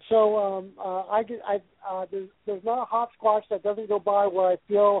 And so there's not a HopsSquatch that doesn't go by where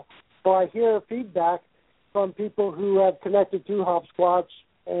I hear feedback from people who have connected to HopsSquatch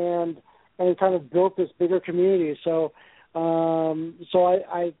and kind of built this bigger community. So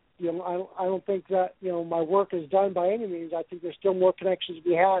I don't think that my work is done by any means. I think there's still more connections to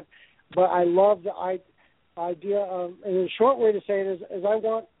be had, but I love the idea of, and a short way to say it is I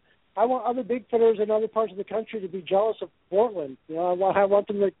want other Bigfooters in other parts of the country to be jealous of Portland. I want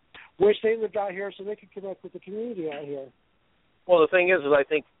them to wish they lived out here so they could connect with the community out here. Well, the thing is I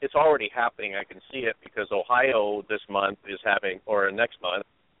think it's already happening. I can see it because Ohio this month is having, or next month,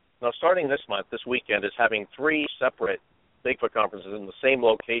 now starting this month, this weekend, is having 3 separate Bigfoot conferences in the same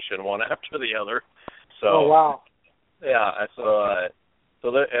location, one after the other. So, oh, wow. Yeah,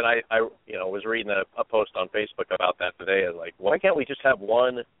 and I was reading a post on Facebook about that today. Like, why can't we just have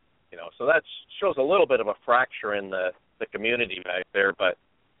one? So that shows a little bit of a fracture in the community back there. But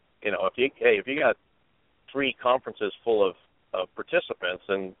if you got 3 conferences full of participants,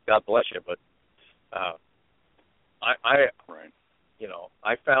 then God bless you. But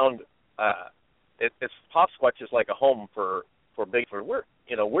I found it's HopsSquatch is like a home for Bigfoot.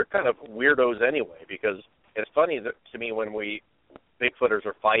 We're kind of weirdos anyway, because it's funny to me when Bigfooters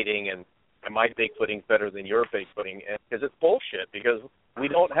are fighting and my Bigfooting's better than your Bigfooting, because it's bullshit, because we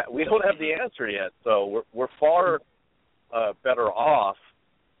don't have the answer yet. So we're far better off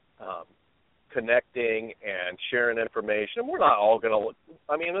connecting and sharing information. We're not all going to.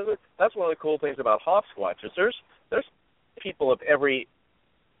 I mean, that's one of the cool things about HopsSquatch is there's people of every,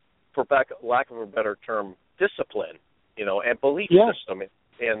 for lack of a better term, discipline, and belief system,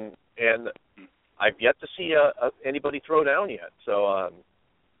 and I've yet to see anybody throw down yet. So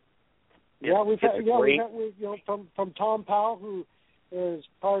we've had from Tom Powell, who is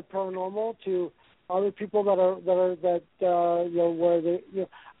part paranormal, to other people let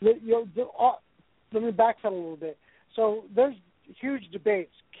me backpedal a little bit. So there's huge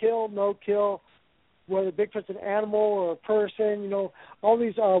debates: kill, no kill, whether Bigfoot's an animal or a person, you know, all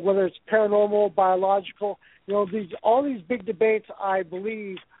these, whether it's paranormal, biological, you know, all these big debates, I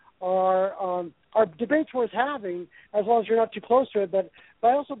believe, are debates worth having as long as you're not too close to it. But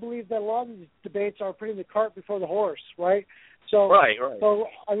I also believe that a lot of these debates are putting the cart before the horse, right? So, right. So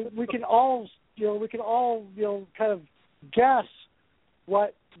we can all kind of guess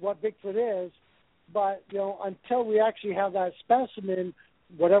what Bigfoot is, but you know, until we actually have that specimen,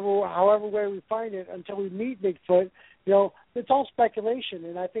 however way we find it, until we meet Bigfoot, you know, it's all speculation.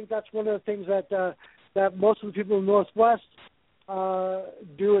 And I think that's one of the things that most of the people in the Northwest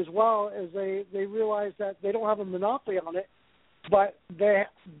do as well, is they realize that they don't have a monopoly on it, but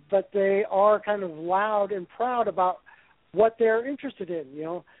they are kind of loud and proud about what they're interested in.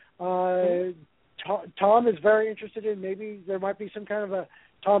 You know, Tom is very interested in, maybe there might be some kind of a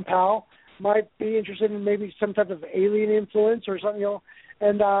Tom Powell might be interested in maybe some type of alien influence or something, you know,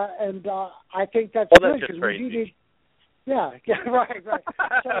 and I think that's good because we do need. Yeah, right.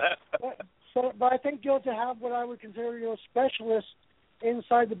 But I think, you know, to have what I would consider, you know, specialists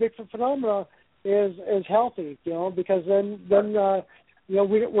inside the Bigfoot phenomena is healthy, you know, because then you know,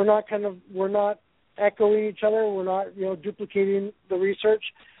 we're not echoing each other, we're not, you know, duplicating the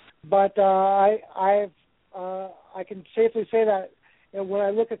research. But I can safely say that, and when I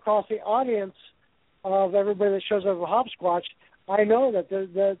look across the audience of everybody that shows up at HopsSquatch, I know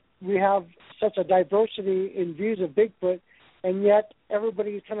that we have such a diversity in views of Bigfoot, and yet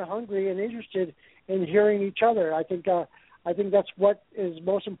everybody is kind of hungry and interested in hearing each other. I think that's what is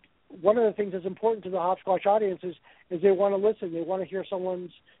one of the things that's important to the HopsSquatch audience is they want to listen, they want to hear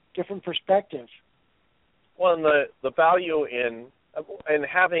someone's different perspective. Well, and the value in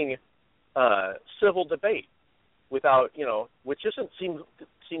having civil debate without, you know, which doesn't seem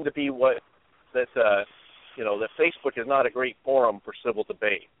to be what that you know, that Facebook is not a great forum for civil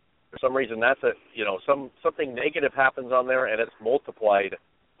debate. For some reason, that's something negative happens on there, and it's multiplied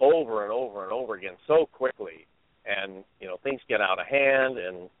over and over and over again so quickly, and you know, things get out of hand,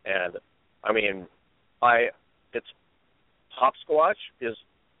 and I mean, it's HopsSquatch is.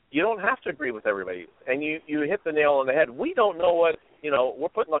 You don't have to agree with everybody, and you hit the nail on the head. We don't know what, you know, we're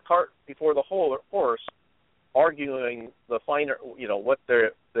putting the cart before the horse, arguing the finer, you know, what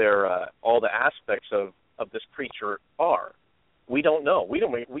their all the aspects of this creature are. We don't know. We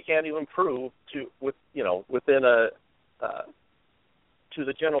can't even prove within to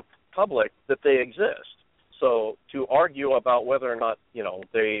the general public that they exist. So to argue about whether or not, you know,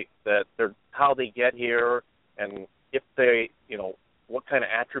 they're how they get here, and if they, you know, what kind of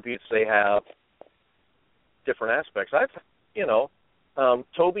attributes they have, different aspects.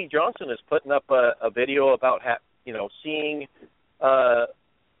 Toby Johnson is putting up a video about seeing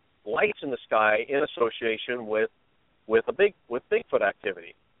lights in the sky in association with Bigfoot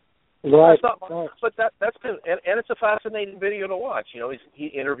activity. Right. But that's been and it's a fascinating video to watch. You know, he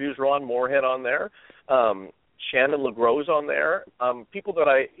interviews Ron Moorhead on there, Shannon LeGros on there, people that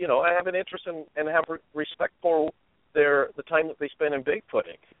I have an interest in and have respect for the time that they spend in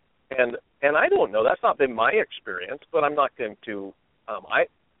Bigfooting, and I don't know. That's not been my experience, but I'm not going to. I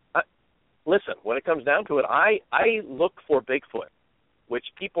listen. When it comes down to it, I look for Bigfoot,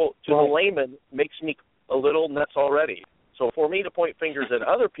 which people to the layman makes me a little nuts already. So for me to point fingers at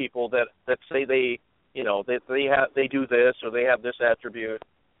other people that say they do this or they have this attribute,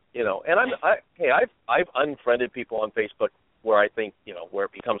 you know, and I've unfriended people on Facebook where I think, you know, where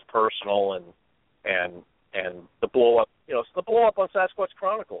it becomes personal and the blow up on Sasquatch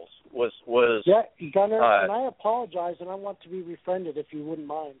Chronicles was Gunnar, and I apologize, and I want to be refriended if you wouldn't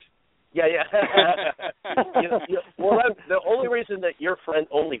mind. Yeah. Well, the only reason that you're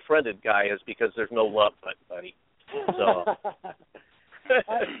only friended guy is because there's no love, buddy. So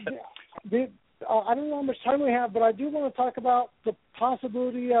I don't know how much time we have, but I do want to talk about the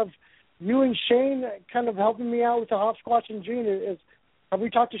possibility of you and Shane kind of helping me out with the HopsSquatch in June. Have we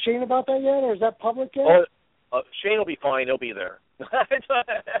talked to Shane about that yet, or is that public yet? Shane will be fine. He'll be there.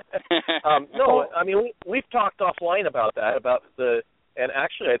 No, I mean, we've talked offline about that, and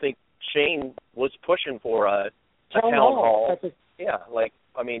actually I think Shane was pushing for a town hall. Yeah, like,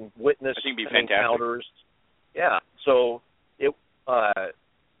 I mean, witness encounters. Yeah, so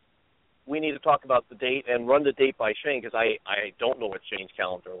we need to talk about the date and run the date by Shane, because I don't know what Shane's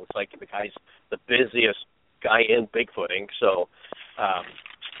calendar looks like. The guy's the busiest guy in Bigfooting, so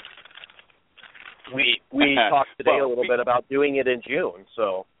we talked today a little bit about doing it in June.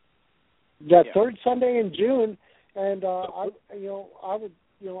 So third Sunday in June, and I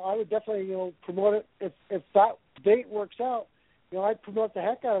would definitely promote it if that date works out. I'd promote the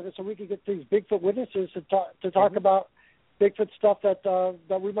heck out of it so we could get these Bigfoot witnesses to talk about Bigfoot stuff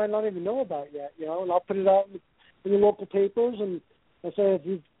that we might not even know about yet, you know, and I'll put it out in the local papers and say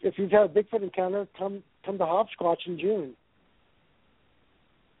if you've had a Bigfoot encounter, come to HopsSquatch in June.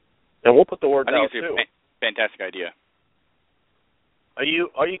 And we'll put the word out too. I think it's a fantastic idea. Are you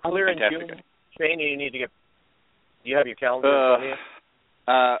clear in June, Shane? Do you have your calendar in front of you?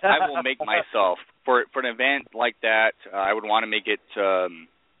 I will make myself for an event like that. I would want to make it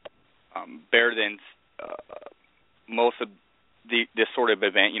better than most of this sort of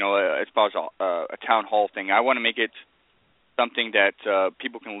event. You know, as far as a town hall thing, I want to make it something that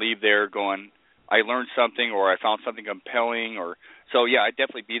people can leave there going, I learned something, or I found something compelling, or so. Yeah, I'd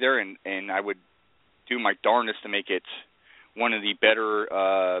definitely be there, and I would do my darndest to make it one of the better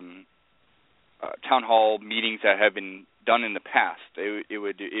town hall meetings that have been done in the past.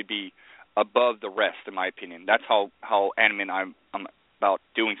 It'd be above the rest, in my opinion. That's how adamant I'm about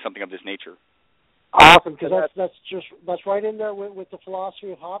doing something of this nature. Awesome, because that's right in there with the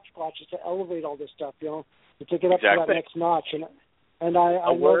philosophy of HopsSquatch, is to elevate all this stuff, you know, to take it up to that next notch. And I know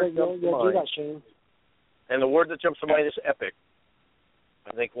that you'll do that, Shane. And the word that jumps to mind is epic.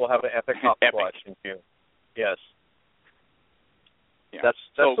 I think we'll have an epic HopsSquatch in June. Yes. Yeah. That's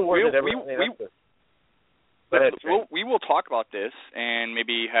the word that everyone we will talk about this and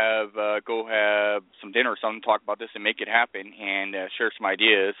maybe go have some dinner or something, talk about this and make it happen and share some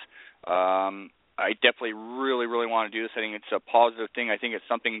ideas. I definitely really, really want to do this. I think it's a positive thing. I think it's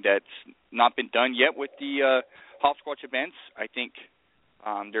something that's not been done yet with the HopsSquatch events. I think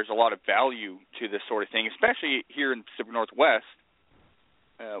there's a lot of value to this sort of thing, especially here in the Pacific Northwest,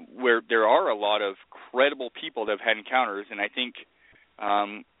 where there are a lot of credible people that have had encounters, and I think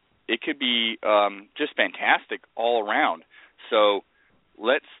it could be just fantastic all around. So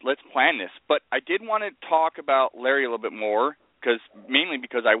let's plan this. But I did want to talk about Larry a little bit more, mainly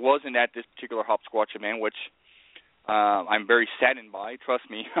because I wasn't at this particular HopsSquatch event, which I'm very saddened by. Trust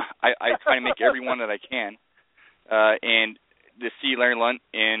me, I try to make every one that I can. And to see Larry Lund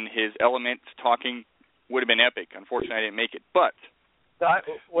in his element talking would have been epic. Unfortunately, I didn't make it. But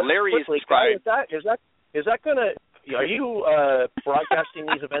Larry is described. Is that going to? Are you broadcasting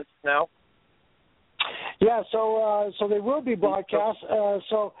these events now? Yeah, so they will be broadcast.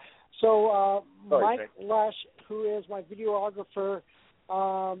 Mike Lesh, who is my videographer,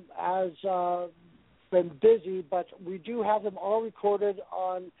 has been busy, but we do have them all recorded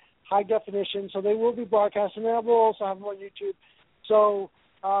on high definition, so they will be broadcast, and then we'll also have them on YouTube. So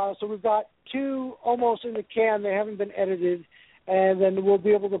we've got two almost in the can. They haven't been edited, and then we'll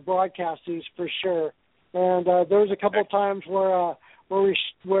be able to broadcast these for sure. And there was a couple of times where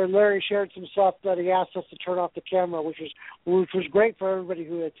Larry shared some stuff that he asked us to turn off the camera, which was great for everybody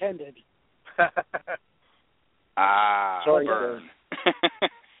who attended. Sorry, Byrne.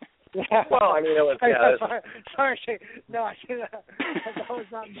 Yeah. Well, I mean, it was. Yeah, sorry, no, that was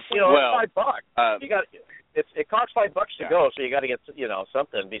not. It's $5. You got it costs $5 to go, so you got to get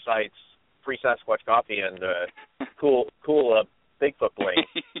something besides free Sasquatch coffee and cool Bigfoot bling.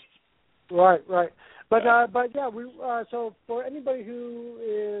 Right. But yeah, we so for anybody who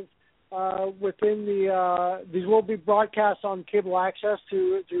is within these will be broadcast on cable access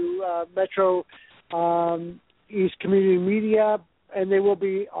to Metro East Community Media, and they will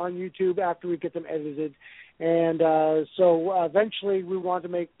be on YouTube after we get them edited. And so eventually we want to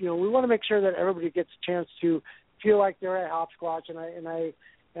make sure that everybody gets a chance to feel like they're at HopsSquatch, and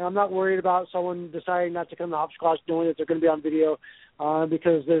I'm not worried about someone deciding not to come to HopsSquatch knowing that they're going to be on video,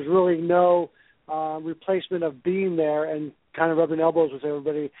 because there's really no replacement of being there and kind of rubbing elbows with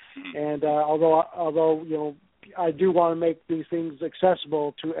everybody. And although I do want to make these things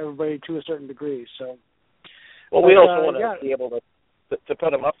accessible to everybody to a certain degree. So, well, we also want to be able to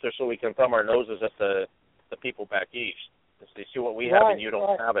put them up there so we can thumb our noses at the people back east. They see what we have and you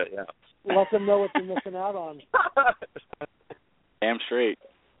don't have it. Yeah. Let them know what they're missing out on. Damn straight.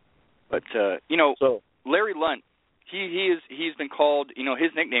 But Larry Lund, he's been called.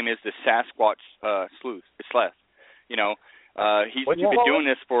 His nickname is the Sasquatch Sleuth. He's been doing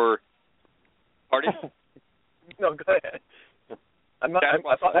this for. Pardon? No, go ahead. I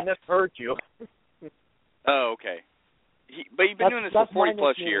thought I misheard you. Oh, okay. But he's been doing this for 40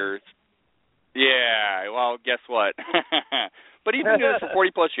 plus years. Yeah, well, guess what? But he's been doing this for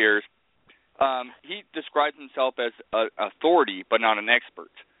 40 plus years. He describes himself as an authority, but not an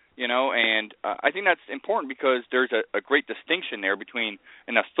expert. And I think that's important because there's a great distinction there between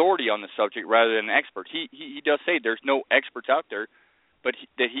an authority on the subject rather than an expert. He does say there's no experts out there, but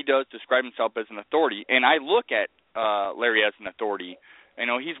that he does describe himself as an authority. And I look at Larry as an authority.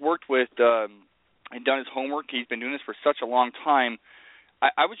 He's worked with and done his homework. He's been doing this for such a long time.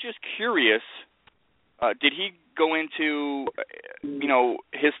 I was just curious did he go into,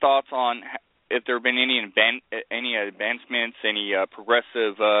 his thoughts on if there have been any advancements, any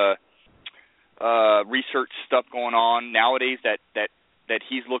progressive research stuff going on nowadays that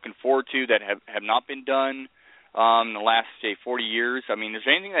he's looking forward to that have not been done in the last, say, 40 years? I mean, is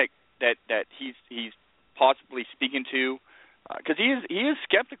there anything that he's possibly speaking to? Because he is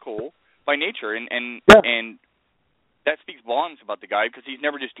skeptical by nature, and that speaks volumes about the guy, because he's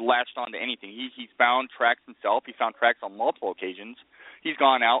never just latched onto anything. He's found tracks himself. He found tracks on multiple occasions. He's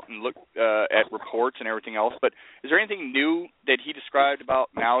gone out and looked at reports and everything else. But is there anything new that he described about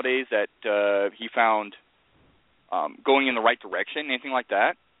nowadays that he found going in the right direction? Anything like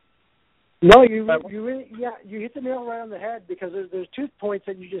that? No, you hit the nail right on the head, because there's 2 points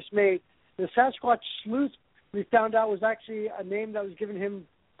that you just made. The Sasquatch sleuth, we found out, was actually a name that was given him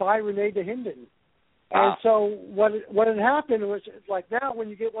by Rene Dehinden. And so what had happened was, like, now when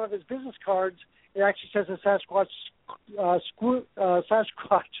you get one of his business cards, it actually says a Sasquatch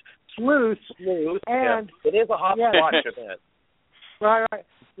sleuth. And it is a HopsSquatch event. Right.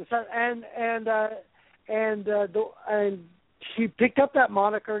 And he picked up that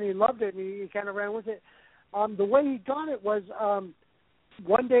moniker and he loved it, and he kind of ran with it. The way he got it was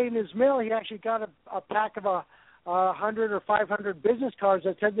one day in his mail, he actually got a pack of 100 or 500 business cards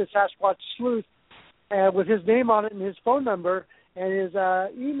that said the Sasquatch sleuth, with his name on it and his phone number and his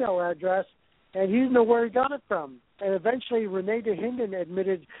email address, and he didn't know where he got it from. And eventually Rene Dehinden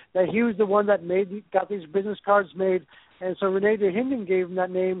admitted that he was the one that got these business cards made, and so Rene Dehinden gave him that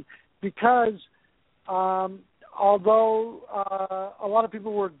name because although a lot of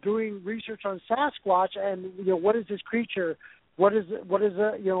people were doing research on Sasquatch and, what is this creature? What is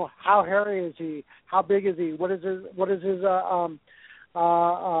how hairy is he? How big is he? What is his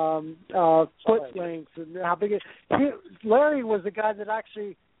foot length, and how big Larry was the guy that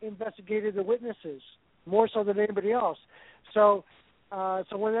actually investigated the witnesses more so than anybody else. So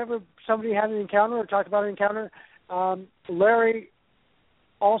whenever somebody had an encounter or talked about an encounter, Larry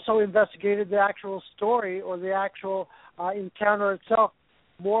also investigated the actual story or the actual encounter itself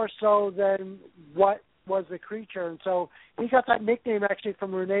more so than what was the creature. And so he got that nickname actually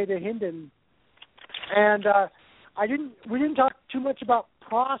from Rene Dehinden. And we didn't talk too much about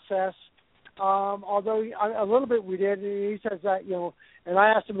process, although a little bit we did. And he says that, and I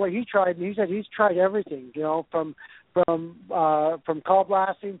asked him what he tried, and he said he's tried everything, from call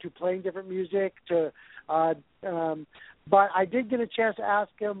blasting to playing different music to, but I did get a chance to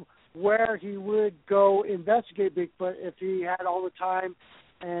ask him where he would go investigate Bigfoot if he had all the time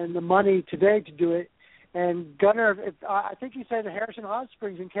and the money today to do it. And Gunnar, I think he said Harrison Hot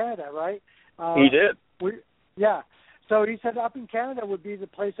Springs in Canada, right? He did. So he said up in Canada would be the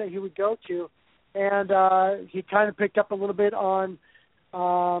place that he would go to, and he kind of picked up a little bit on,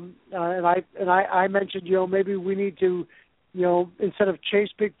 and I mentioned, maybe we need to, instead of chase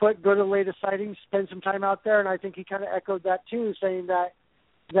Bigfoot, go to the latest sightings, spend some time out there, and I think he kind of echoed that too, saying that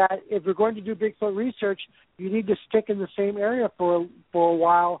if we're going to do Bigfoot research, you need to stick in the same area for a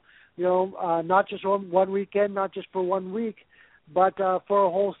while, not just one weekend, not just for 1 week, but for a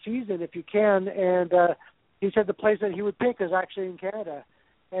whole season if you can. And he said the place that he would pick is actually in Canada.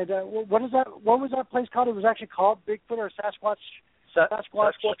 And what was that place called? It was actually called Bigfoot or Sasquatch?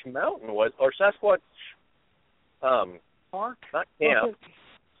 Sasquatch Mountain or Sasquatch Park? Not camp.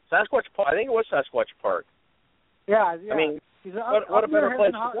 Sasquatch Park. I think it was Sasquatch Park. Yeah. I mean, what a better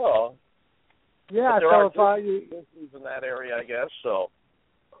place to go. Yeah, so if in that area, I guess. So,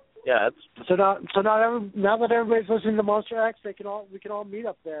 yeah, it's now that everybody's listening to Monster X, we can all meet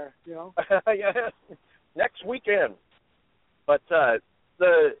up there. Yeah, next weekend. But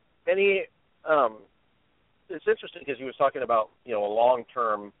it's interesting because he was talking about a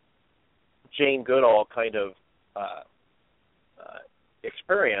long-term Jane Goodall kind of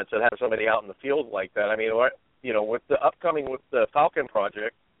experience and have somebody out in the field like that. I mean, with the Falcon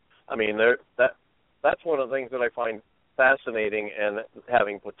project, I mean, that's one of the things that I find fascinating and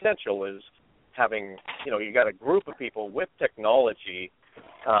having potential is having, you got a group of people with technology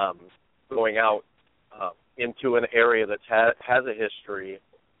going out into an area that has a history.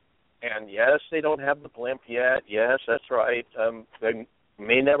 And yes, they don't have the blimp yet. Yes, that's right. They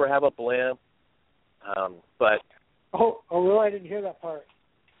may never have a blimp. But really? I didn't hear that part.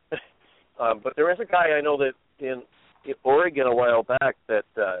 But there is a guy I know that in Oregon a while back that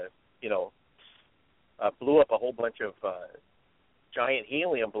blew up a whole bunch of giant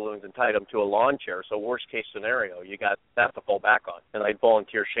helium balloons and tied them to a lawn chair. So worst case scenario, you got that to fall back on. And I'd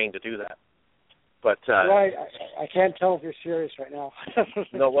volunteer Shane to do that. But right, I can't tell if you're serious right now.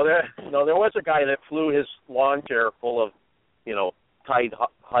 there was a guy that flew his lawn chair full of, tied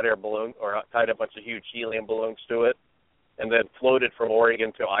hot air balloon or tied a bunch of huge helium balloons to it, and then floated from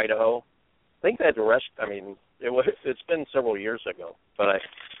Oregon to Idaho. I think that I mean, it's been several years ago, but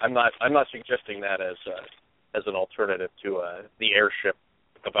I'm not suggesting that as an alternative to the airship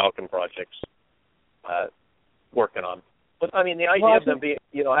the Falcon project's working on. But I mean, the idea of them being,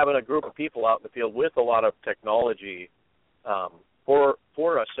 having a group of people out in the field with a lot of technology for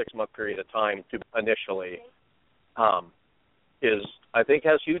a 6-month period of time to initially I think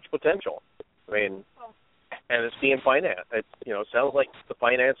has huge potential. I mean, and it's being financed. It sounds like the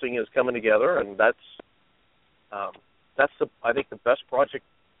financing is coming together, and that's I think the best project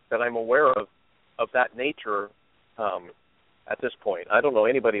that I'm aware of that nature at this point. I don't know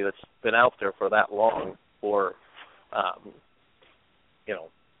anybody that's been out there for that long, or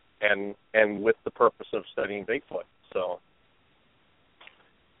and with the purpose of studying Bigfoot. So.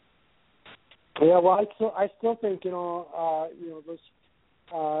 Yeah, well, I still think those.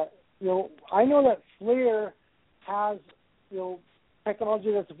 I know that FLIR has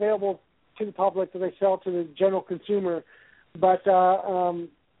technology that's available to the public that they sell to the general consumer, but I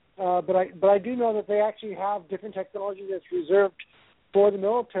do know that they actually have different technology that's reserved for the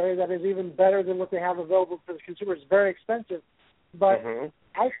military that is even better than what they have available for the consumer. It's very expensive, but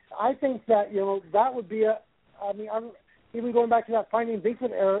I think that that would be even going back to that Finding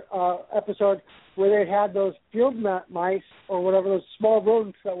Bigfoot episode where they had those field mice or whatever, those small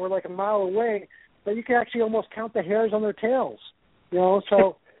rodents that were like a mile away, that you could actually almost count the hairs on their tails.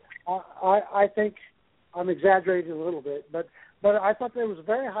 So I think I'm exaggerating a little bit, but I thought there was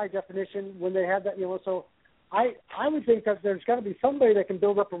very high definition when they had that. So I would think that there's got to be somebody that can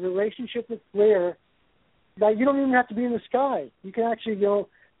build up a relationship with FLIR that you don't even have to be in the sky. You can actually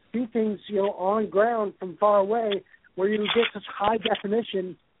see things on ground from far away, where you get such high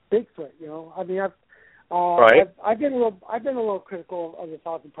definition Bigfoot. I mean, I've been a little critical of the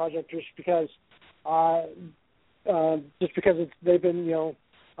Falcon project just because they've been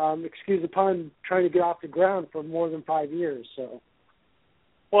excuse the pun, trying to get off the ground for more than 5 years. So.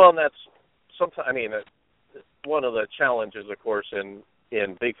 Well, and that's sometimes. I mean, one of the challenges, of course, in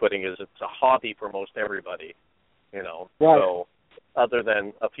Bigfooting is it's a hobby for most everybody. Right. So other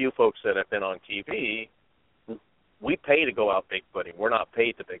than a few folks that have been on TV. We pay to go out Bigfooting. We're not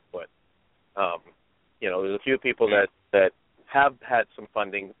paid to Bigfoot. There's a few people that have had some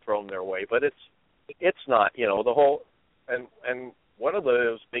funding thrown their way, but it's not, the whole, and one of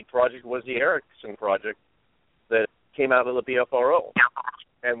those big projects was the Erickson project that came out of the BFRO.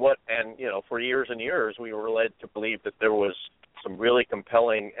 And for years and years, we were led to believe that there was some really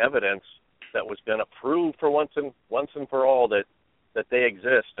compelling evidence that was going to prove for once and for all that they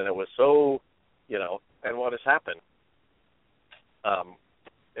exist. And it was so, and what has happened?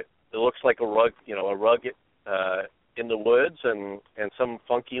 It looks like a rug in the woods and some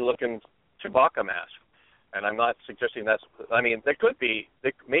funky-looking Chewbacca mask. And I'm not suggesting there could be,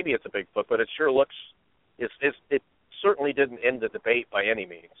 maybe it's a Bigfoot, but it sure looks, it certainly didn't end the debate by any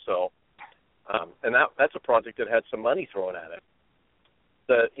means. So, and that's a project that had some money thrown at it.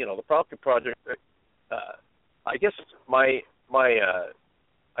 The Falcon project, I guess I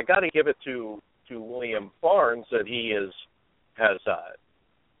got to give it to William Barnes that he has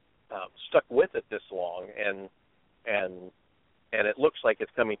stuck with it this long, and it looks like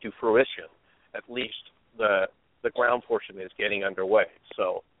it's coming to fruition. At least the ground portion is getting underway.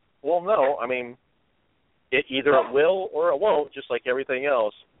 So we'll know. I mean, either it will or it won't. Just like everything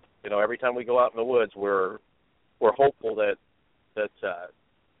else, every time we go out in the woods, we're hopeful that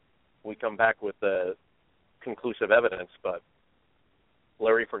we come back with the conclusive evidence. But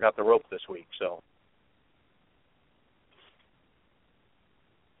Larry forgot the rope this week, so.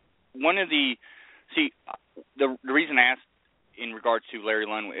 The reason I asked in regards to Larry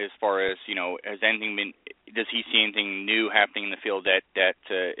Lund, as far as does he see anything new happening in the field that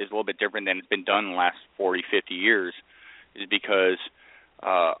is a little bit different than has been done in the last 40, 50 years, is because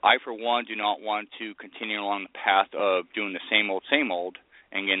I, for one, do not want to continue along the path of doing the same old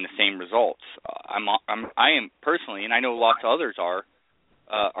and getting the same results. I am personally, and I know lots of others are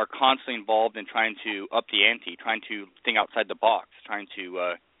constantly involved in trying to up the ante, trying to think outside the box, trying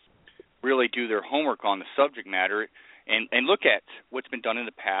to really do their homework on the subject matter and look at what's been done in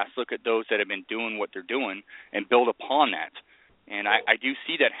the past, look at those that have been doing what they're doing, and build upon that. And I do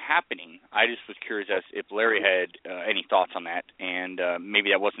see that happening. I just was curious as if Larry had any thoughts on that, and maybe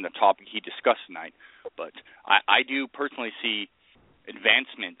that wasn't the topic he discussed tonight. But I do personally see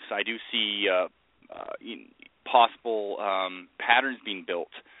advancements. I do see possible patterns being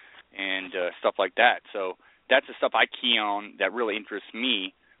built and stuff like that. So that's the stuff I key on that really interests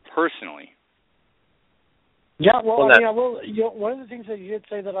me personally. Yeah, well, Well, one of the things that you did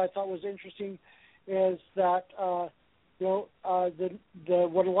say that I thought was interesting is that what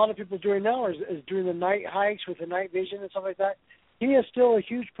a lot of people are doing now is doing the night hikes with the night vision and stuff like that. He is still a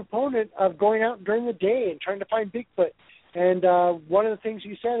huge proponent of going out during the day and trying to find Bigfoot. And one of the things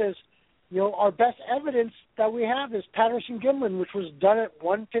you said is, our best evidence that we have is Patterson-Gimlin, which was done at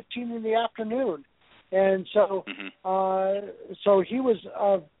 1:15 in the afternoon. And so, so he was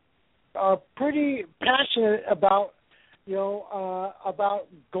pretty passionate about, about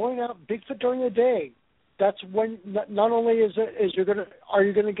going out Bigfoot during the day. That's when not only are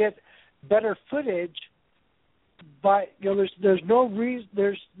you gonna get better footage, but there's no reason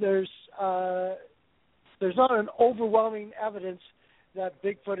there's not an overwhelming evidence that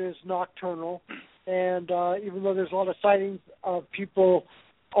Bigfoot is nocturnal, and even though there's a lot of sightings of people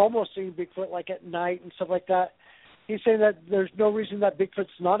almost seeing Bigfoot like at night and stuff like that, he's saying that there's no reason that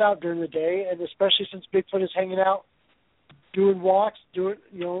Bigfoot's not out during the day, and especially since Bigfoot is hanging out, doing walks,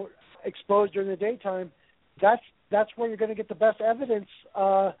 exposed during the daytime. That's where you're going to get the best evidence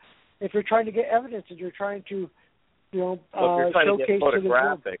if you're trying to get evidence and you're trying to, you're trying showcase to get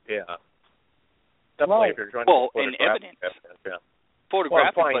photographic, yeah. Definitely, right. if you're trying to get evidence. Yeah.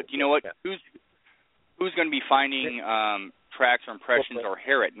 Photographic, but you know what? Yeah. Who's going to be finding tracks or impressions or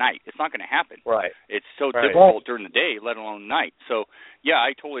hair at night? It's not going to happen. Right. It's so difficult during the day, let alone night. So, yeah,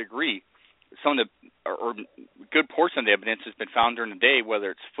 I totally agree. Some of the or good portion of the evidence has been found during the day,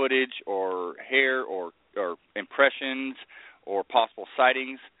 whether it's footage or hair or impressions or possible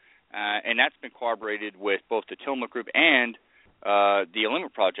sightings, and that's been corroborated with both the Tillamook Group and the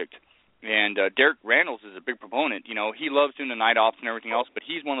Limit Project. And Derek Randalls is a big proponent. He loves doing the night ops and everything else, but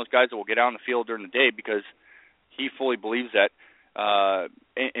he's one of those guys that will get out in the field during the day because he fully believes that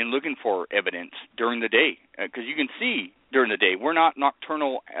in looking for evidence during the day. Because you can see during the day. We're not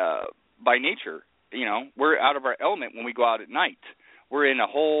nocturnal by nature. We're out of our element when we go out at night. We're in a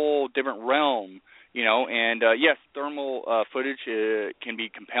whole different realm, and yes, thermal footage can be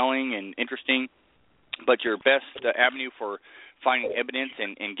compelling and interesting, but your best avenue for finding evidence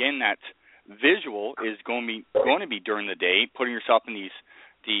and again that visual is going to be during the day, putting yourself in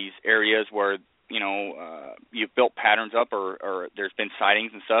these areas where you've built patterns up or there's been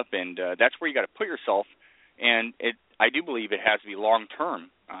sightings and stuff, and that's where you got to put yourself. And I do believe it has to be long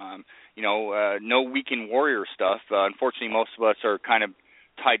term. No weekend warrior stuff. Unfortunately, most of us are kind of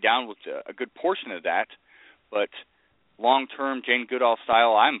tied down with a good portion of that, but long term Jane Goodall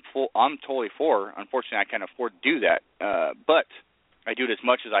style, I'm totally for. Unfortunately, I can't afford to do that, but I do it as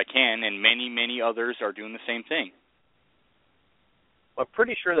much as I can, and many others are doing the same thing. I'm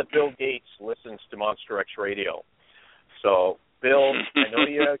pretty sure that Bill Gates listens to Monster X Radio. So, Bill, I know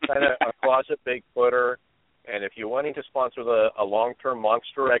you're kind of a closet Bigfooter, and if you're wanting to sponsor a long-term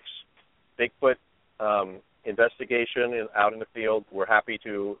Monster X Bigfoot investigation out in the field, we're happy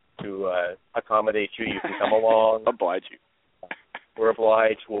to accommodate you. You can come along. Oblige you. We're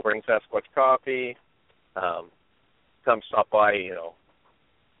obliged. We'll bring Sasquatch coffee. Come stop by,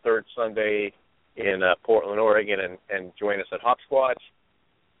 third Sunday in Portland, Oregon, and join us at HopsSquatch.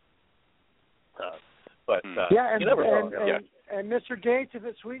 And Mr. Gates, if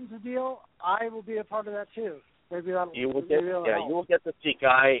it sweetens the deal, I will be a part of that too. Maybe you will get to see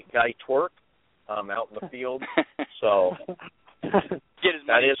Guy twerk out in the field. So get his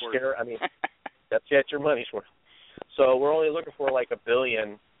that is scary. I mean, that's your money's worth. So we're only looking for like $1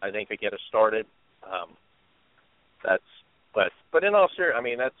 billion, I think, to get us started. But in all seriousness, I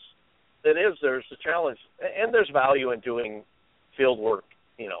mean, there's a challenge, and there's value in doing field work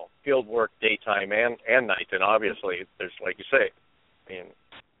daytime and night, and obviously there's, like you say, I mean,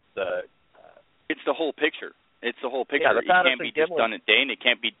 it's the whole picture. It's the whole picture. Yeah, it can't be just done at day, and it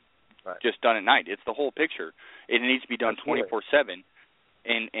can't be just done at night. It's the whole picture. It needs to be done 24/7,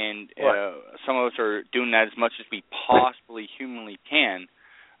 and some of us are doing that as much as we possibly humanly can.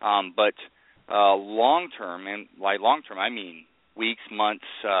 But long term, and by long term I mean weeks, months,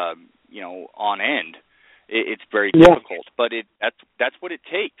 on end. It's very difficult, but that's what it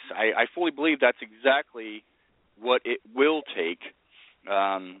takes. I fully believe that's exactly what it will take.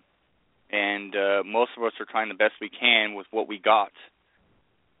 And most of us are trying the best we can with what we got.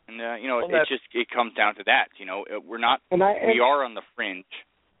 And it comes down to that. We're not. We are on the fringe.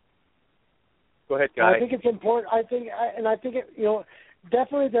 Go ahead, Guy. I think it's important. I think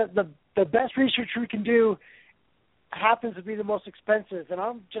definitely the best research we can do happens to be the most expensive, and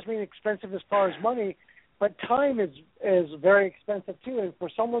I'm just mean expensive as far as money, but time is very expensive too. And for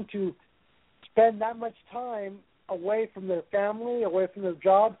someone to spend that much time away from their family, away from their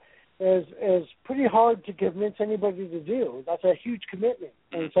job, is pretty hard to convince anybody to do. That's a huge commitment,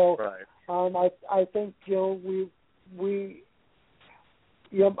 and so I think we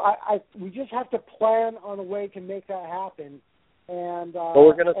just have to plan on a way to make that happen. And well,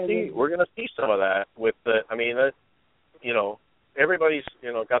 we're gonna see some of that with the. I mean, everybody's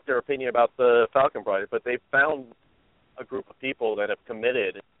got their opinion about the Falcon Project, but they've found a group of people that have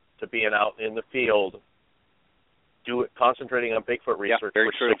committed to being out in the field, concentrating on Bigfoot research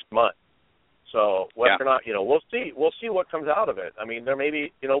for 6 months. So whether or not, we'll see what comes out of it. I mean, there may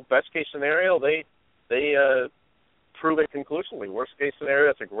be, best case scenario, they prove it conclusively. Worst case scenario,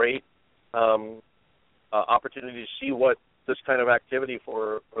 it's a great opportunity to see what this kind of activity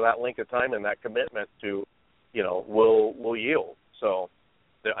for that length of time and that commitment to, will yield. So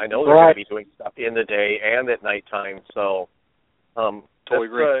I know they're going to be doing stuff in the day and at nighttime. So totally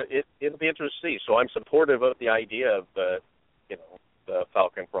agree. It'll be interesting to see. So I'm supportive of the idea of the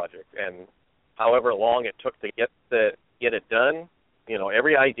Falcon Project, and however long it took to get it done,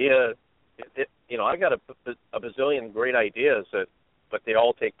 every idea, I got a bazillion great ideas but they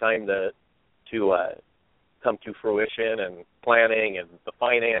all take time to come to fruition, and planning and the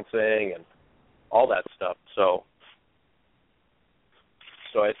financing and all that stuff. So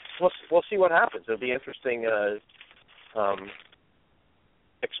we'll see what happens. It'll be interesting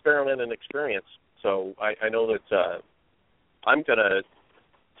experiment and experience. So I know that I'm going to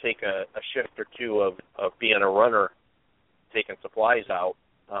take a shift or two of being a runner, taking supplies out,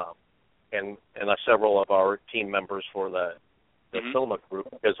 and several of our team members for the Tillamook group,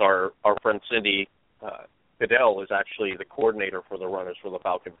 because our friend Cindy Goodell is actually the coordinator for the runners for the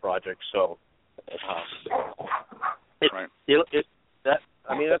Falcon Project. So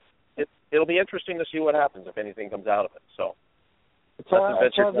it'll be interesting to see what happens if anything comes out of it. So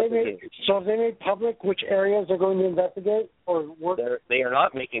have they made public which areas they're going to investigate or work? They are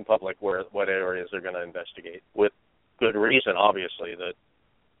not making public what areas they're going to investigate, with good reason, obviously. That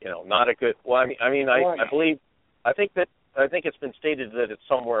not a good. Well, I think it's been stated that it's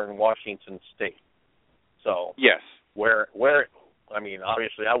somewhere in Washington State. So yes, where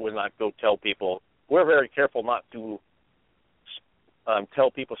obviously I would not go tell people. We're very careful not to tell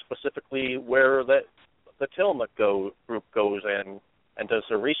people specifically where the Tillamook group goes and does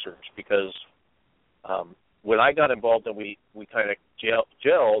their research, because when I got involved and we kind of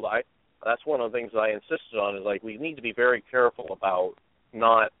gelled, that's one of the things that I insisted on, is like, we need to be very careful about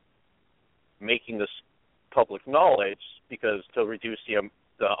not making this public knowledge, because to reduce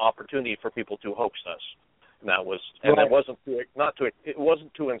the opportunity for people to hoax us. And that was, and it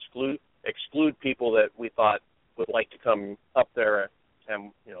wasn't to exclude people that we thought would like to come up there,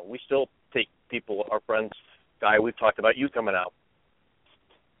 and we still take people, our friends, Guy, we've talked about you coming out.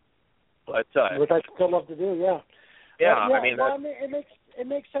 But which I still love to do, yeah. It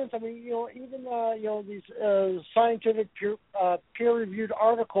makes sense. I mean, even these scientific peer-reviewed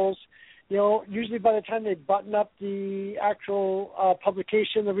articles, usually by the time they button up the actual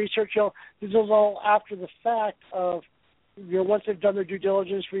publication, the research, this is all after the fact of, once they've done their due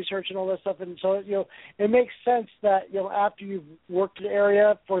diligence research and all that stuff. And so, it makes sense that, after you've worked the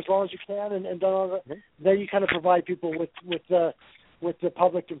area for as long as you can and done all that, then you kind of provide people with the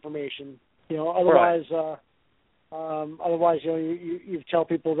public information. Otherwise, you tell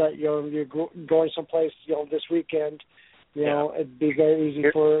people that, you're going someplace, this weekend, it'd be very easy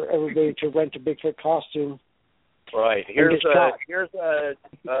for everybody to rent a Bigfoot costume. Right. Here's the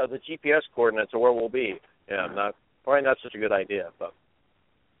GPS coordinates of where we'll be. Yeah, probably not such a good idea, but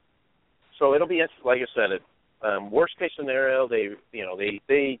so it'll be, like I said, worst case scenario, they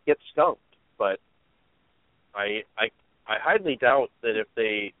get skunked, but I highly doubt that if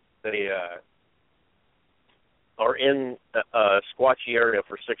they are in a squatchy area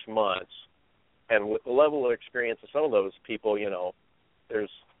for 6 months, and with the level of experience of some of those people,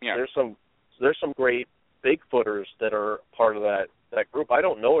 there's some great Bigfooters that are part of that group. I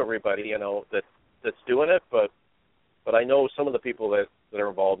don't know everybody, that's doing it, but I know some of the people that are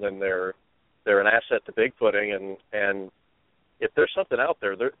involved, and they're an asset to Bigfooting, and if there's something out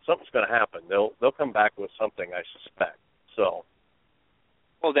there, something's going to happen. They'll come back with something, I suspect. So.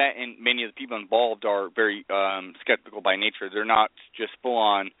 Well, that, and many of the people involved are very skeptical by nature. They're not just full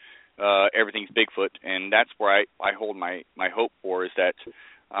on everything's Bigfoot, and that's where I hold my hope for, is that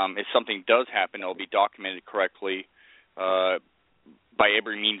if something does happen, it'll be documented correctly by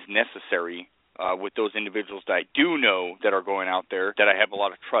every means necessary with those individuals that I do know that are going out there, that I have a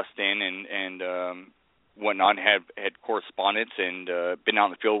lot of trust in and whatnot, have had correspondence and been out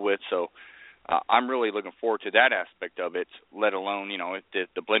in the field with. So I'm really looking forward to that aspect of it, let alone, if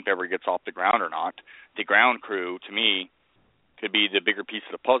the blimp ever gets off the ground or not. The ground crew, to me, could be the bigger piece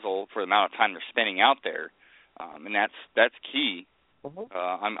of the puzzle for the amount of time they're spending out there, and that's key.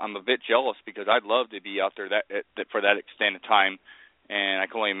 I'm a bit jealous because I'd love to be out there that for that extended time, and I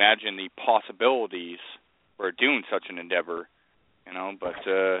can only imagine the possibilities for doing such an endeavor. But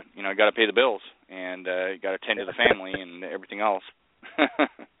I got to pay the bills, and you got to tend to the family and everything else.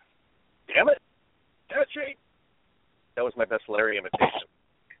 Damn it, Shane. That was my best Larry imitation.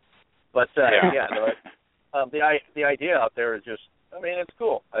 But the idea out there is just, it's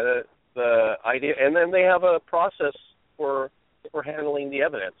cool. The idea, and then they have a process for handling the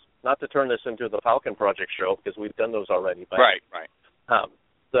evidence. Not to turn this into the Falcon Project show because we've done those already. But, right. I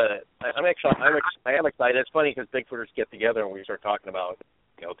am excited. It's funny because Bigfooters get together and we start talking about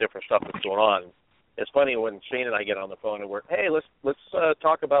different stuff that's going on. It's funny when Shane and I get on the phone and we're, hey, let's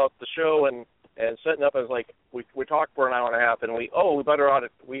talk about the show and setting up as like we talked for an hour and a half and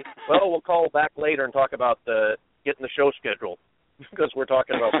we'll call back later and talk about getting the show scheduled because we're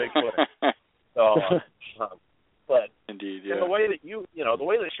talking about Bigfoot. So, but indeed, the way that the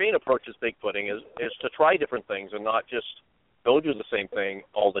way that Shane approaches Bigfooting is to try different things and not just go do the same thing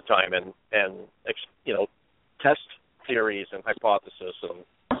all the time and test theories and hypotheses and.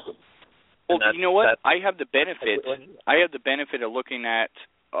 Well, you know what? I have the benefit of looking at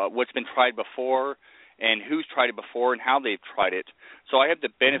what's been tried before and who's tried it before and how they've tried it. So I have the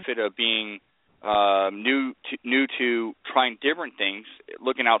benefit of being new to trying different things,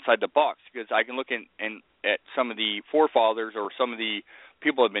 looking outside the box, because I can look at some of the forefathers or some of the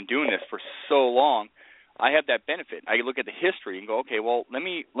people who have been doing this for so long. I have that benefit. I look at the history and go, okay, well, let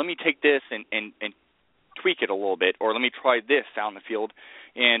me take this and tweak it a little bit, or let me try this out in the field.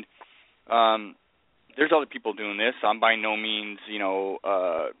 And there's other people doing this. I'm by no means,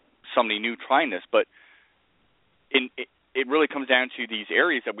 somebody new trying this, but it really comes down to these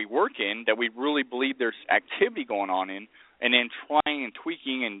areas that we work in that we really believe there's activity going on in, and then trying and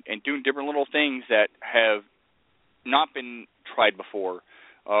tweaking and doing different little things that have not been tried before,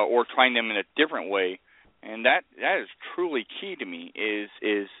 or trying them in a different way. And that is truly key to me, is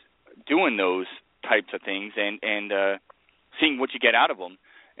doing those types of things and seeing what you get out of them.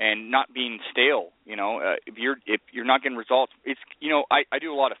 And not being stale, if you're not getting results, it's I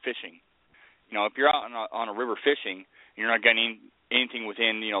do a lot of fishing. If you're out on a river fishing, and you're not getting anything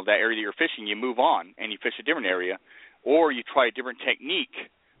within that area that you're fishing, you move on and you fish a different area, or you try a different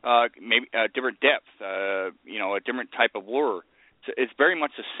technique, maybe a different depth, a different type of lure. It's very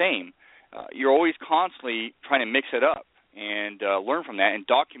much the same. You're always constantly trying to mix it up and learn from that and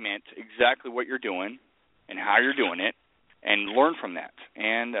document exactly what you're doing and how you're doing it. And learn from that,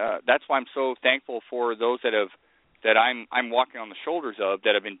 and that's why I'm so thankful for those that I'm walking on the shoulders of,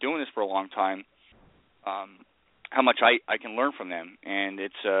 that have been doing this for a long time. How much I can learn from them, and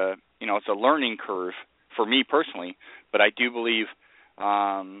it's it's a learning curve for me personally. But I do believe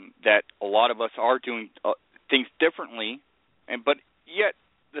that a lot of us are doing things differently, but yet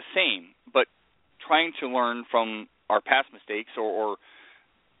the same, but trying to learn from our past mistakes or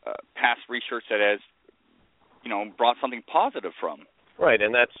past research that has brought something positive from. Right,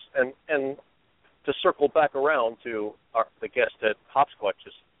 and that's and to circle back around to the guest at HopsSquatch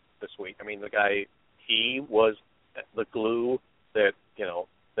this week. The guy, he was the glue that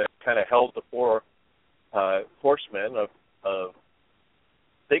that kind of held the four horsemen of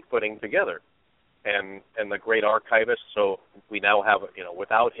Bigfooting together, and the great archivist. So we now have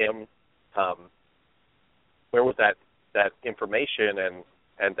without him, where would that information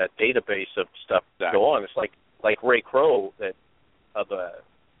and that database of stuff go on? It's like Ray Crow that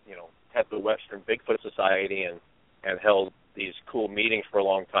had the Western Bigfoot Society and held these cool meetings for a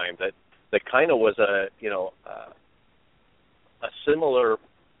long time. That kind of was a similar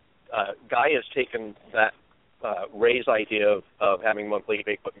guy has taken that Ray's idea of having monthly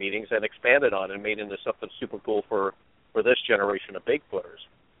Bigfoot meetings and expanded on and made into something super cool for this generation of Bigfooters.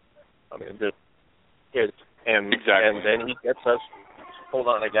 Exactly. And then he gets us. Hold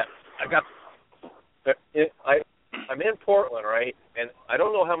on, I'm in Portland, right? And I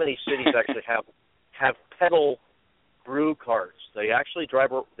don't know how many cities actually have pedal brew carts. They actually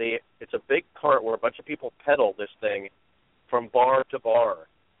it's a big cart where a bunch of people pedal this thing from bar to bar.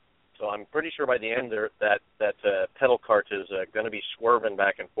 So I'm pretty sure by the end there that pedal cart is going to be swerving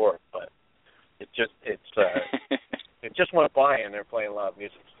back and forth. But it just went by and they're playing loud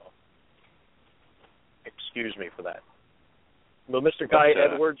music. So excuse me for that. Well, Mr. Guy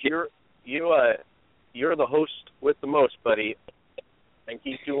Edwards, you're the host with the most, buddy, and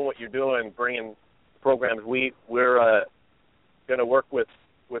keep doing what you're doing, bringing programs. We're going to work with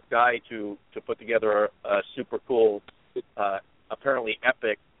Guy to put together a super cool, apparently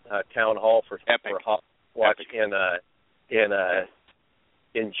epic town hall for HopsSquatch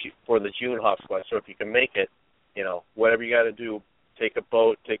for the June HopsSquatch. So if you can make it, whatever you got to do, take a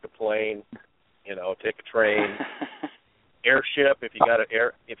boat, take a plane, take a train, airship. If you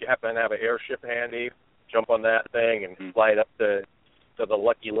happen to have an airship handy, jump on that thing and fly it up to the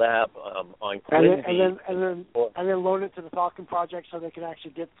Lucky Lab on Quincy. And then load it to the Falcon Project so they can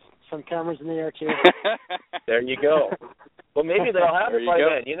actually get some cameras in the air too. There you go. Well, maybe they'll have it by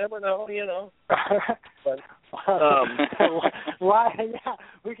then. You never know, But,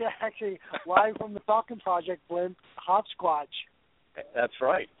 we can actually live from the Falcon Project blend HopsSquatch. That's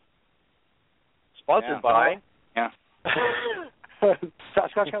right. Sponsored by. Yeah.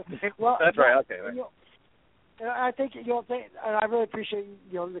 Well, that's right. Okay. I think and I really appreciate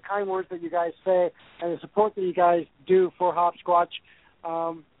the kind words that you guys say and the support that you guys do for HopsSquatch.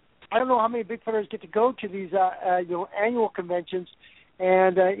 I don't know how many Bigfooters get to go to these annual conventions,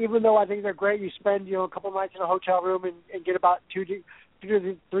 and even though I think they're great, you spend a couple of nights in a hotel room and get about 2 to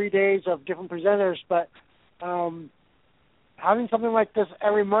 3 days of different presenters. But having something like this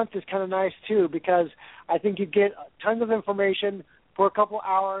every month is kind of nice too, because I think you get tons of information for a couple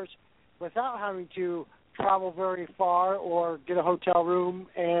hours without having to travel very far or get a hotel room,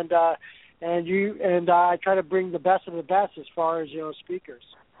 and I try to bring the best of the best as far as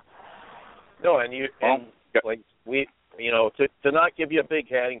speakers. No, to not give you a big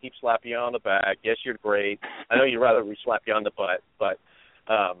head and keep slapping you on the back. Yes, you're great. I know you'd rather we slap you on the butt, but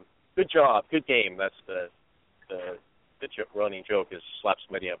good job, good game. That's the running joke is slap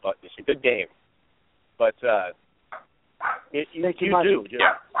somebody on the butt. It's a good game, but. You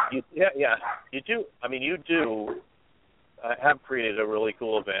do. I mean, you do have created a really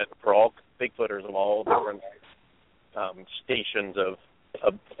cool event for all Bigfooters of all different stations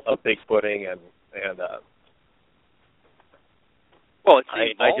of Bigfooting, and well, it's the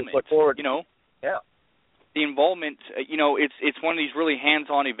involvement. I just look forward. The involvement. It's one of these really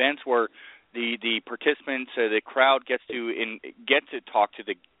hands-on events where the participants, the crowd gets to talk to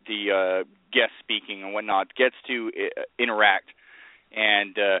the guest speaking and whatnot, gets to interact,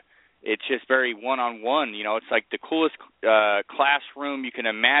 and it's just very one-on-one. It's like the coolest classroom you can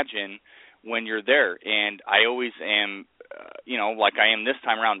imagine when you're there. And I always am, like I am this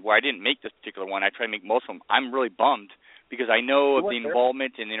time around, where I didn't make this particular one. I try to make most of them. I'm really bummed because I know of the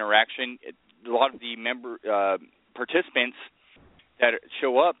involvement and interaction. A lot of the participants that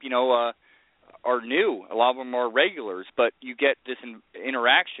show up, are new. A lot of them are regulars, but you get this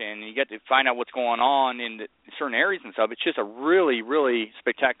interaction, and you get to find out what's going on in certain areas and stuff. It's just a really, really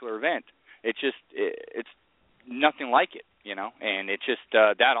spectacular event. It's nothing like it, and it's just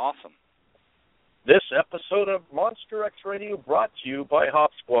that awesome. This episode of Monster X Radio brought to you by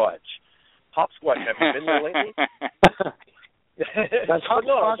HopsSquatch. HopsSquatch, have you been there lately? That's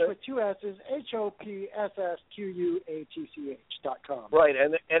HopsSquatch with 2 S's, HopsSquatch.com. Right,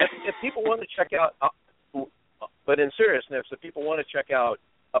 and if people want to check out, but in seriousness, if people want to check out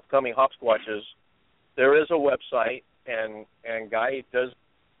upcoming HopsSquatches, there is a website, and Guy does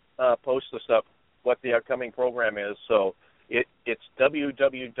post the stuff, what the upcoming program is. So it's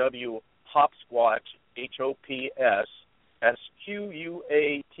www.HopsSquatch,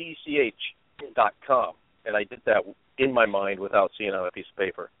 HopsSquatch.com, and I did that in my mind without seeing it on a piece of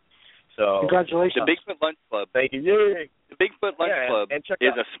paper. So congratulations. The Bigfoot Lunch Club. Thank you. The Bigfoot Lunch Club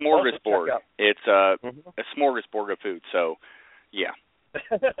is a smorgasbord. It's a smorgasbord of food. So, yeah.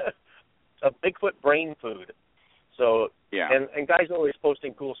 A Bigfoot brain food. So yeah. And Guy's always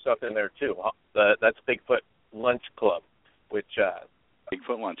posting cool stuff in there too. That's Bigfoot Lunch Club, which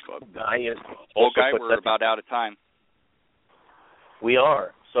Bigfoot Lunch Club. Guy is. Guy, we're about out of time. We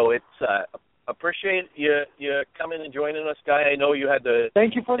are. So it's. Appreciate you coming and joining us, Guy. I know you had to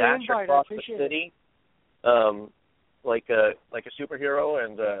thank you for the dash invite. across I appreciate the city, like a superhero,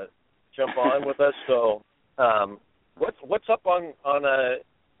 and jump on with us. So, what's up on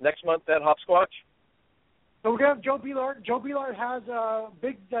next month at HopsSquatch? So we're gonna have Joe Beelart. Joe Beelart has a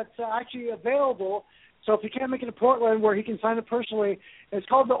big that's actually available. So if you can't make it to Portland, where he can sign it personally, it's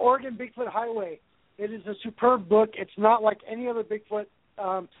called the Oregon Bigfoot Highway. It is a superb book. It's not like any other Bigfoot.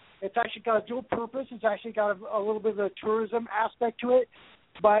 It's actually got a dual purpose. It's actually got a little bit of a tourism aspect to it.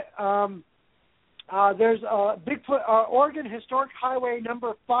 But there's a Bigfoot, Oregon Historic Highway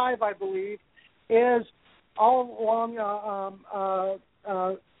number 5, I believe, is all along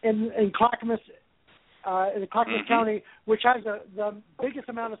in Clackamas, in Clackamas County, which has the biggest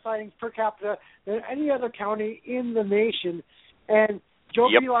amount of sightings per capita than any other county in the nation. And Joe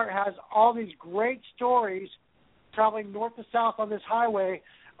Beelart has all these great stories traveling north to south on this highway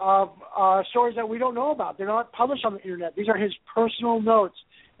of stories that we don't know about. They're not published on the internet. These are his personal notes,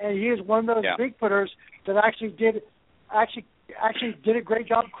 and he is one of those Bigfooters that actually did actually did a great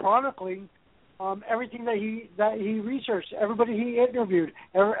job chronicling everything that he researched, everybody he interviewed,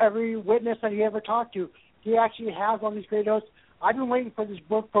 every witness that he ever talked to. He actually has all these great notes. I've been waiting for this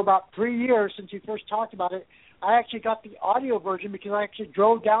book for about 3 years since he first talked about it. I actually got the audio version because I actually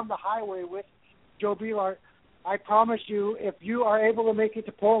drove down the highway with Joe Beelart. I promise you, if you are able to make it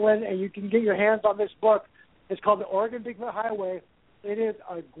to Portland and you can get your hands on this book, it's called The Oregon Bigfoot Highway. It is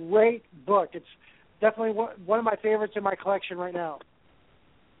a great book. It's definitely one of my favorites in my collection right now.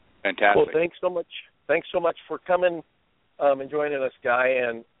 Fantastic. Well, thanks so much. Thanks so much for coming and joining us, Guy,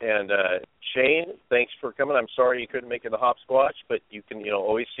 and Shane. Thanks for coming. I'm sorry you couldn't make it to HopsSquatch, but you can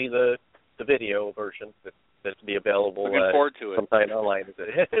always see the video version that's be available. Looking forward to it sometime online.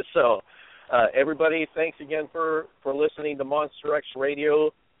 So, everybody, thanks again for listening to Monster X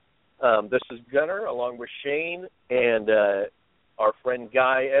Radio. This is Gunnar along with Shane and our friend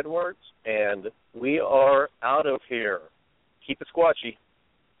Guy Edwards, and we are out of here. Keep it squatchy.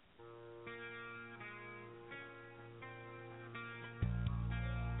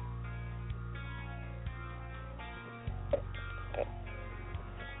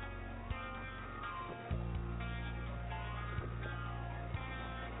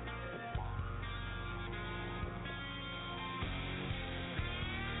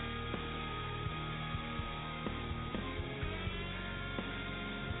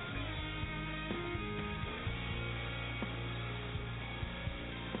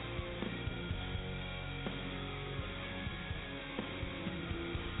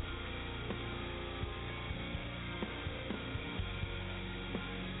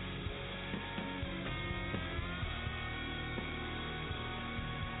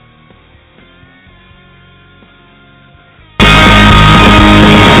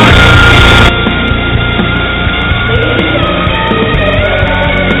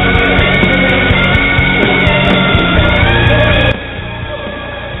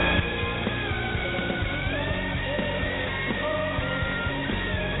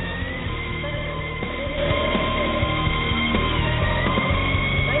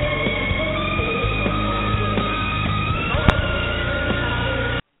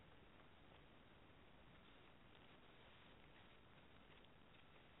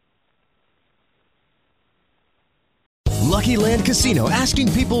 Lucky Land Casino,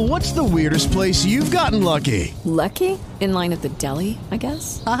 asking people, what's the weirdest place you've gotten lucky? Lucky? In line at the deli, I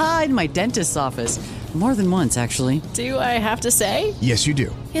guess? Aha, in my dentist's office. More than once, actually. Do I have to say? Yes, you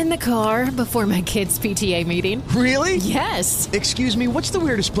do. In the car before my kids' PTA meeting. Really? Yes. Excuse me, what's the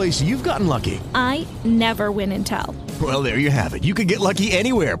weirdest place you've gotten lucky? I never win and tell. Well, there you have it. You can get lucky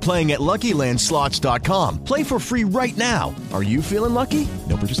anywhere, playing at LuckyLandSlots.com. Play for free right now. Are you feeling lucky?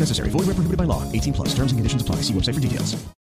 No purchase necessary. Void where prohibited by law. 18+. Terms and conditions apply. See website for details.